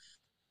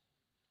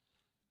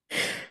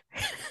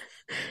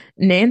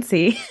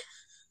 Nancy,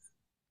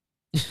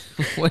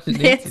 What did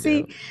Nancy do?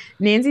 Nancy,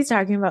 Nancy's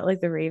talking about like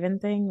the Raven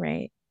thing,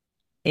 right?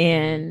 Mhm.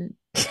 And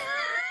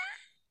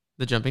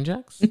The jumping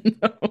jacks?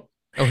 no.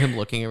 Oh, him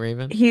looking at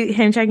Raven?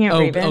 Him checking out Oh,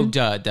 Raven.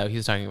 duh. He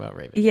was talking about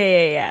Raven.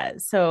 Yeah.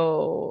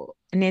 So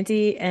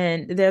Nancy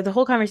and the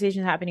whole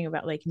conversation is happening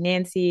about like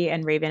Nancy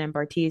and Raven and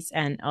Bartice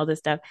and all this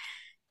stuff.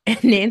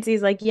 And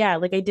Nancy's like, yeah,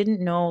 like I didn't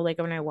know, like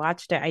when I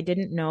watched it, I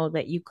didn't know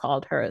that you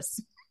called her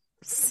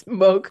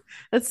smoke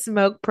a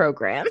smoke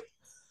program.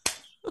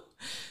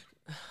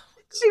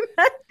 She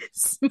meant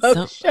smoke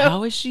So show.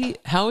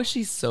 how is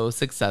she so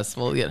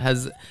successful yet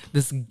has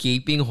this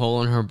gaping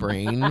hole in her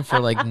brain for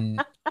like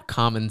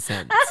common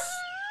sense?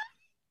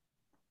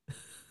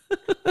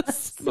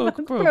 Smoke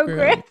Smoke program.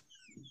 program.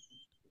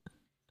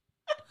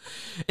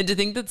 And to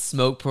think that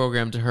smoke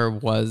program to her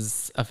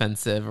was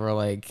offensive or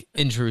like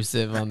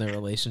intrusive on their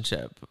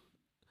relationship.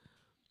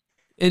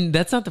 And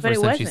that's not the But it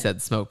first time she wasn't.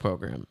 said smoke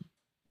program.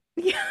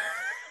 Yeah.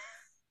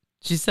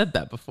 She said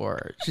that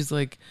before. She's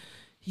like,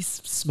 he's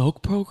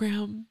smoke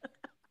program.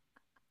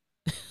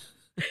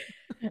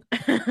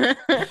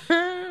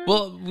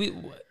 Well,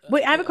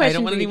 Wait, I have a I don't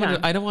question want for you, anyone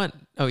Tom. to, I don't want,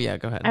 oh yeah,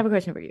 go ahead. I have a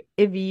question for you.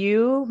 If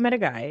you met a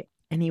guy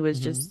and he was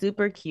Hmm. just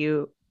super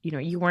cute, you know,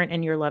 you weren't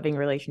in your loving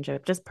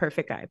relationship, just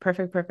perfect guy,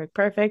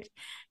 perfect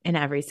in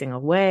every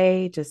single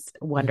way, just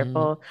Hmm.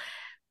 wonderful.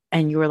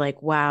 And you were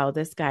like, wow,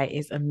 this guy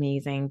is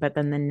amazing. But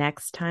then the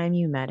next time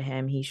you met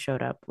him, he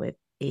showed up with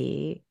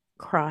a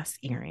cross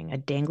earring, a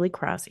dangly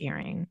cross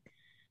earring.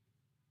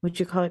 Would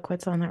you call it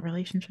quits on that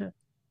relationship?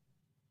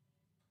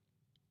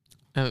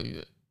 Oh,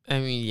 I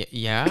mean,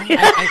 yeah.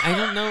 I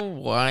don't know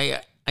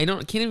why.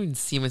 Can't even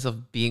see myself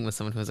being with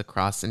someone who has a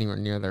cross anywhere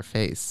near their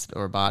face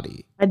or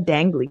body. A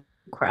dangly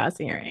cross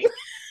earring.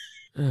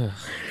 Ugh.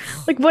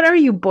 Like, what are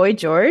you, Boy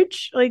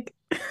George? Like,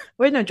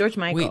 wait, no, George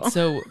Wait, Michael.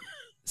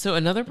 so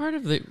another part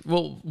of the,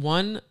 well,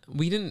 one,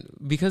 we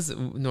didn't, because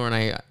Nora and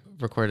I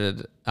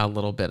recorded a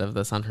little bit of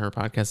this on her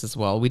podcast as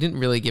well. We didn't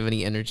really give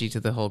any energy to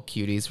the whole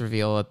cuties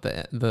reveal at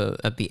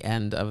the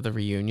end of the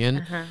reunion.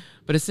 Uh-huh.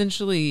 But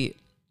essentially,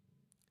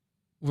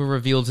 we're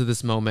revealed to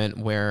this moment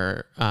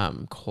where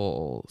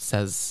Cole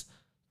says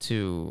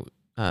to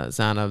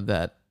Zana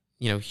that,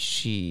 you know,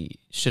 she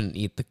shouldn't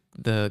eat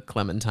the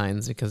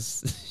clementines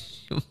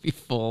because she'll be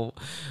full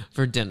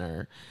for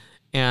dinner.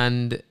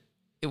 And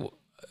it,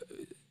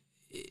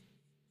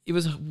 it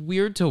was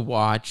weird to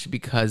watch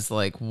because,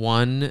 like,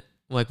 one,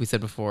 like we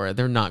said before,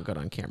 they're not good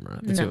on camera,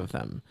 the two No, of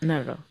them.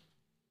 not at all.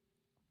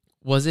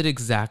 Was it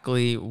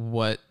exactly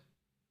what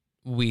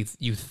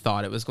you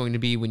thought it was going to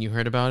be when you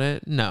heard about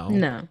it? No.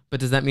 No. But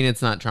does that mean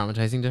it's not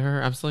traumatizing to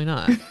her? Absolutely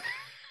not.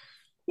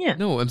 Yeah.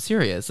 No, I'm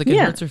serious. Like, it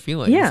Yeah. hurts her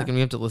feelings. Yeah. Like, and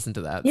we have to listen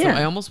to that. So Yeah.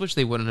 I almost wish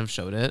they wouldn't have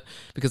showed it,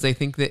 because I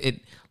think that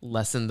it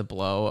lessened the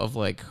blow of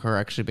like her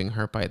actually being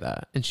hurt by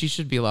that. And she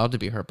should be allowed to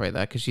be hurt by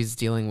that because she's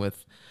dealing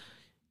with,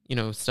 you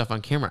know, stuff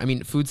on camera. I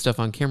mean, food stuff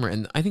on camera.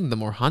 And I think the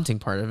more haunting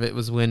part of it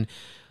was when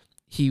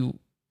he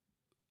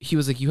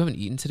was like, "You haven't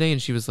eaten today,"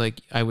 and she was like,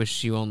 "I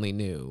wish you only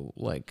knew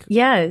like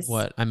Yes.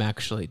 what I'm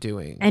actually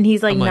doing." And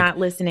he's like I'm like, not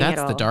listening at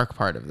that's the all. dark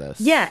part of this.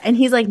 Yeah. And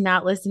he's like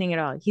not listening at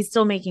all. He's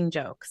still making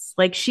jokes.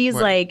 Like she's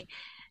Right. like,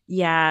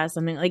 yeah,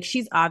 something like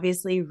she's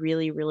obviously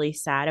really, really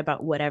sad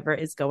about whatever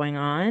is going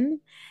on.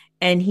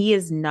 And he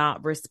is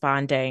not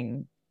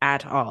responding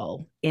at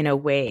all in a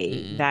way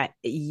Mm-mm. that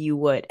you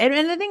would. And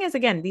the thing is,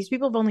 again, these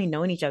people have only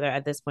known each other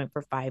at this point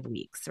for 5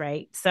 weeks,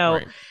 right? So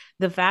Right.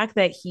 the fact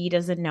that he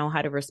doesn't know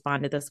how to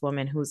respond to this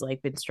woman who's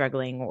like been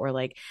struggling or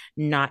like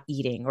not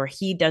eating, or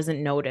he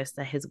doesn't notice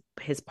that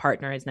his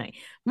partner is not.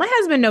 My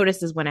husband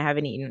notices when I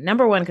haven't eaten.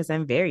 Number one, because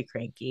I'm very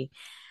cranky.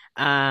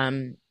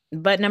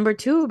 But number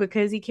two,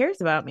 because he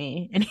cares about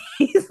me. And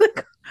he's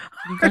like,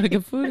 You gotta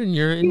get food in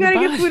you your gotta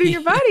get food in body.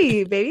 your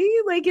body, baby.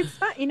 Like it's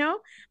not, you know.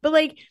 But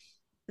like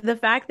the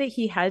fact that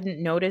he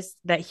hadn't noticed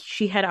that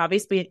she had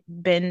obviously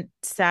been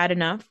sad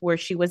enough where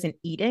she wasn't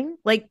eating,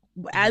 like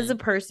as Mhm. a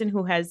person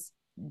who has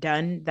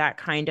done that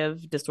kind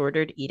of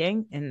disordered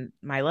eating in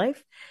my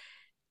life,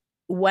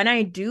 when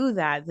I do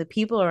that, the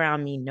people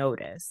around me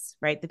notice,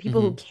 right? The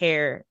people who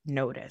care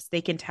notice.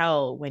 They can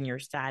tell when you're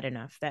sad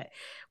enough that,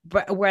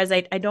 but whereas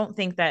I don't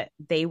think that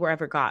they were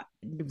ever got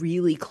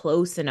really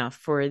close enough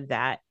for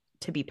that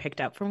to be picked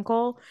up from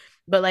Cole.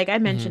 But like I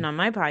mentioned on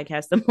my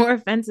podcast, the more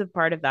offensive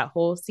part of that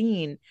whole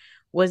scene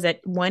was that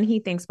when he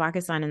thinks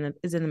Pakistan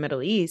is in the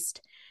Middle East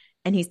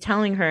and he's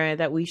telling her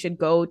that we should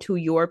go to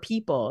your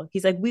people.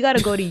 He's like, we got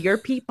to go to your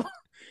people.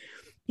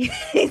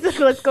 He's like,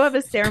 let's go have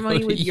a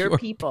ceremony with your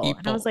people.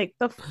 And I was like,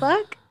 the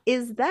fuck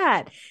is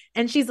that?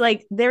 And she's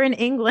like, they're in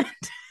England.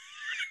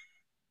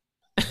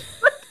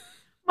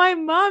 My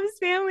mom's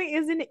family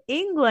is in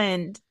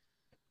England.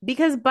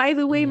 Because by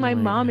the way, my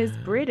mom is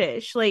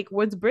British. Like,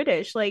 what's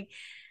British? Like,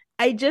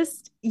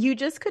 you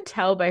just could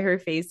tell by her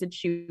face that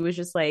she was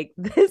just like,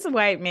 this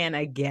white man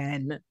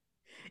again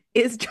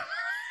is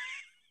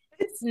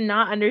it's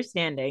not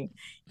understanding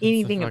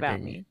anything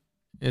about me.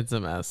 It's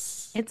a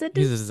mess. It's a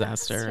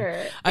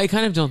disaster. I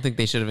kind of don't think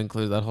they should have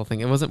included that whole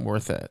thing. It wasn't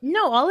worth it.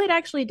 No, all it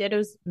actually did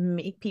was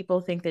make people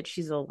think that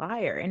she's a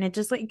liar. And it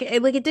just like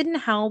it didn't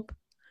help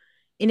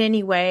in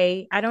any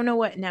way. I don't know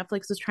what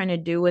Netflix was trying to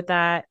do with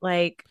that.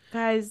 Like,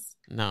 guys.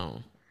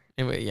 No.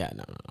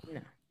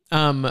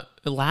 No.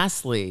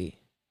 Lastly,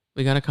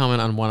 we got to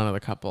comment on one other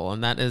couple,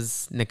 and that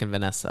is Nick and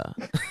Vanessa.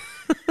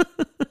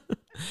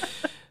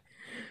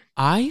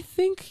 I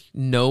think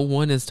no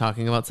one is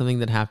talking about something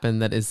that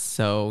happened that is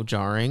so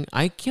jarring.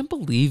 I can't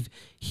believe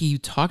he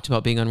talked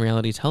about being on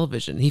reality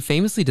television. He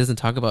famously doesn't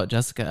talk about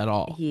Jessica at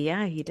all.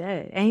 Yeah, he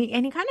did. And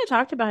he kind of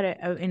talked about it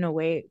in a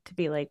way to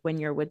be like when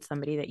you're with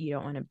somebody that you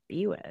don't want to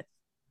be with.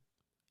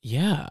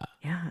 Yeah.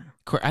 Yeah.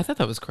 I thought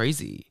that was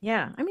crazy.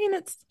 Yeah. I mean,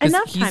 it's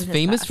enough time. He's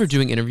famous for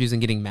doing interviews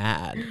and getting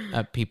mad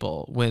at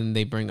people when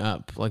they bring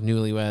up like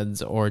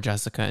newlyweds or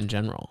Jessica in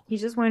general. He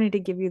just wanted to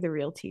give you the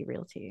real tea.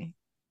 Realty.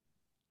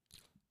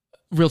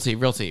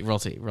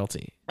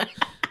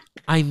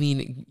 I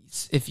mean,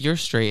 if you're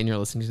straight and you're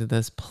listening to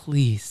this,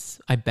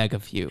 please, I beg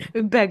of you.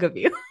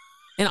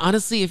 And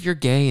honestly, if you're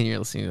gay and you're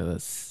listening to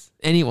this,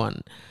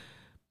 anyone,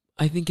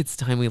 I think it's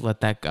time we let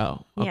that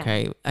go.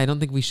 Okay. Yeah. I don't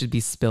think we should be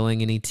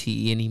spilling any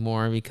tea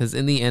anymore because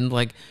in the end,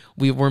 like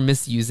we're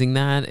misusing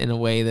that in a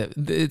way that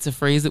it's a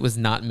phrase that was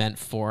not meant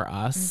for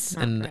us.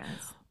 And for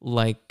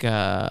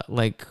us.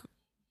 Like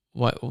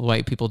what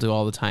white people do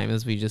all the time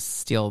is we just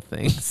steal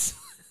things.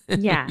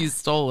 Yeah. You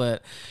stole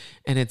it.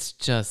 And it's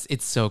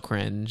so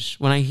cringe.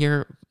 When I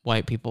hear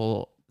white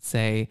people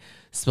say,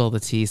 spill the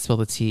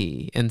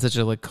tea in such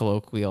a like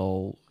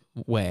colloquial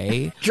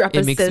way,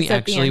 it makes me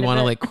actually want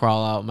to like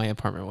crawl out my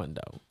apartment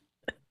window.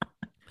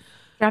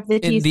 Drop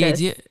the tea, the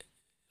idea,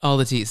 all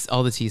the tea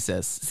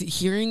sis. See,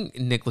 hearing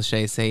Nick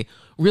Lachey say,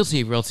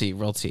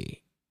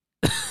 realty.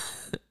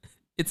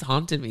 It's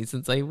haunted me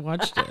since I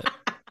watched it.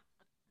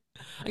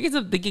 I guess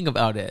I'm thinking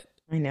about it.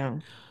 I know.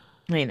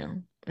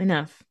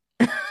 Enough.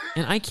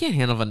 And I can't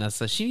handle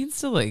Vanessa. She needs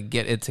to like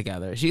get it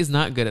together. She is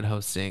not good at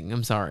hosting.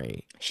 I'm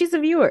sorry. She's a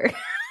viewer.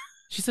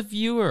 She's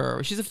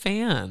a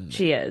fan.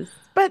 She is.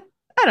 But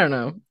I don't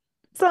know.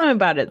 Something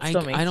about it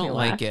still makes me laugh. I don't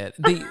like it.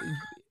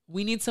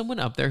 We need someone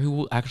up there who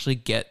will actually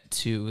get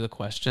to the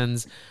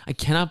questions. I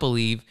cannot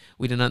believe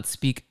we did not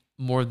speak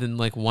more than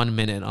like 1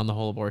 minute on the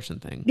whole abortion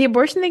thing. The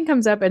abortion thing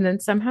comes up and then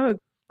somehow it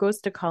goes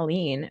to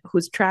Colleen,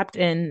 who's trapped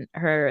in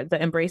the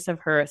embrace of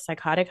her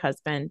psychotic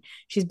husband.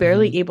 She's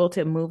barely able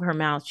to move her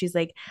mouth. She's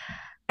like,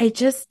 I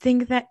just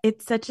think that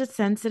it's such a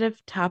sensitive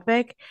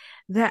topic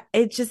that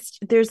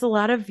there's a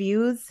lot of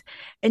views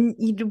and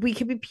we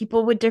could be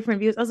people with different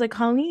views. I was like,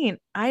 Colleen,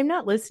 I'm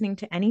not listening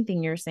to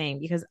anything you're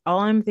saying because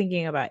all I'm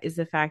thinking about is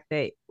the fact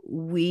that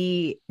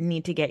we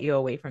need to get you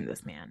away from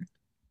this man.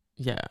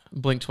 Yeah.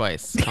 Blink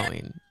twice,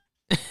 Colleen.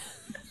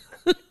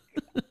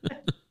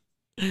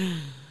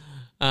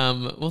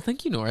 Well,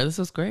 thank you, Nora. This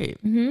was great.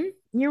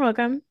 You're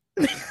welcome.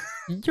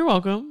 You're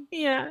welcome.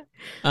 Yeah.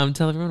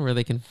 Tell everyone where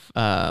they can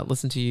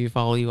listen to you,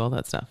 follow you, all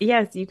that stuff.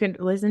 Yes, you can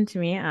listen to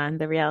me on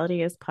The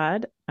Reality Is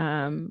Pod.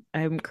 I'm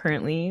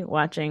currently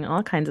watching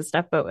all kinds of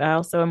stuff, but I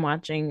also am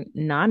watching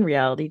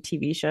non-reality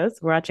TV shows.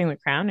 We're watching The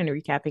Crown and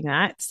recapping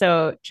that.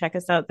 So check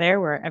us out there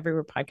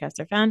wherever podcasts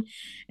are found.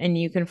 And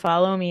you can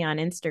follow me on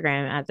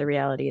Instagram at The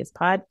Reality Is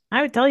Pod.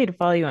 I would tell you to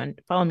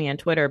follow me on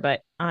Twitter,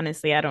 but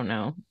honestly, I don't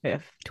know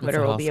if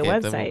Twitter will be a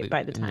website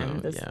by the time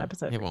this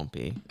episode. It won't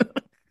be.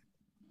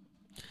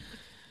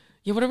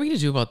 Yeah, what are we going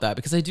to do about that?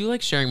 Because I do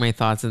like sharing my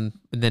thoughts and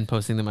then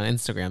posting them on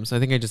Instagram. So I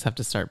think I just have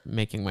to start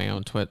making my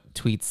own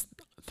tweets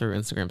through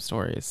Instagram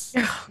stories.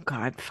 Oh,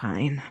 God,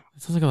 fine.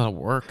 It sounds like a lot of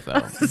work,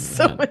 though.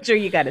 So much sure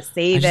you got to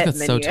save it. I just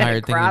got so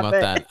tired thinking about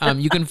that.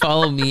 You can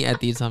follow me at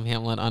the Tom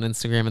Hamlet on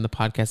Instagram and the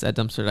podcast at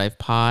Dumpster Dive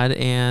Pod.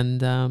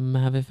 And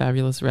have a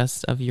fabulous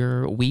rest of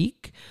your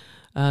week.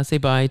 Say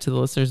bye to the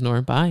listeners,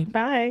 Nora. Bye.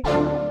 Bye.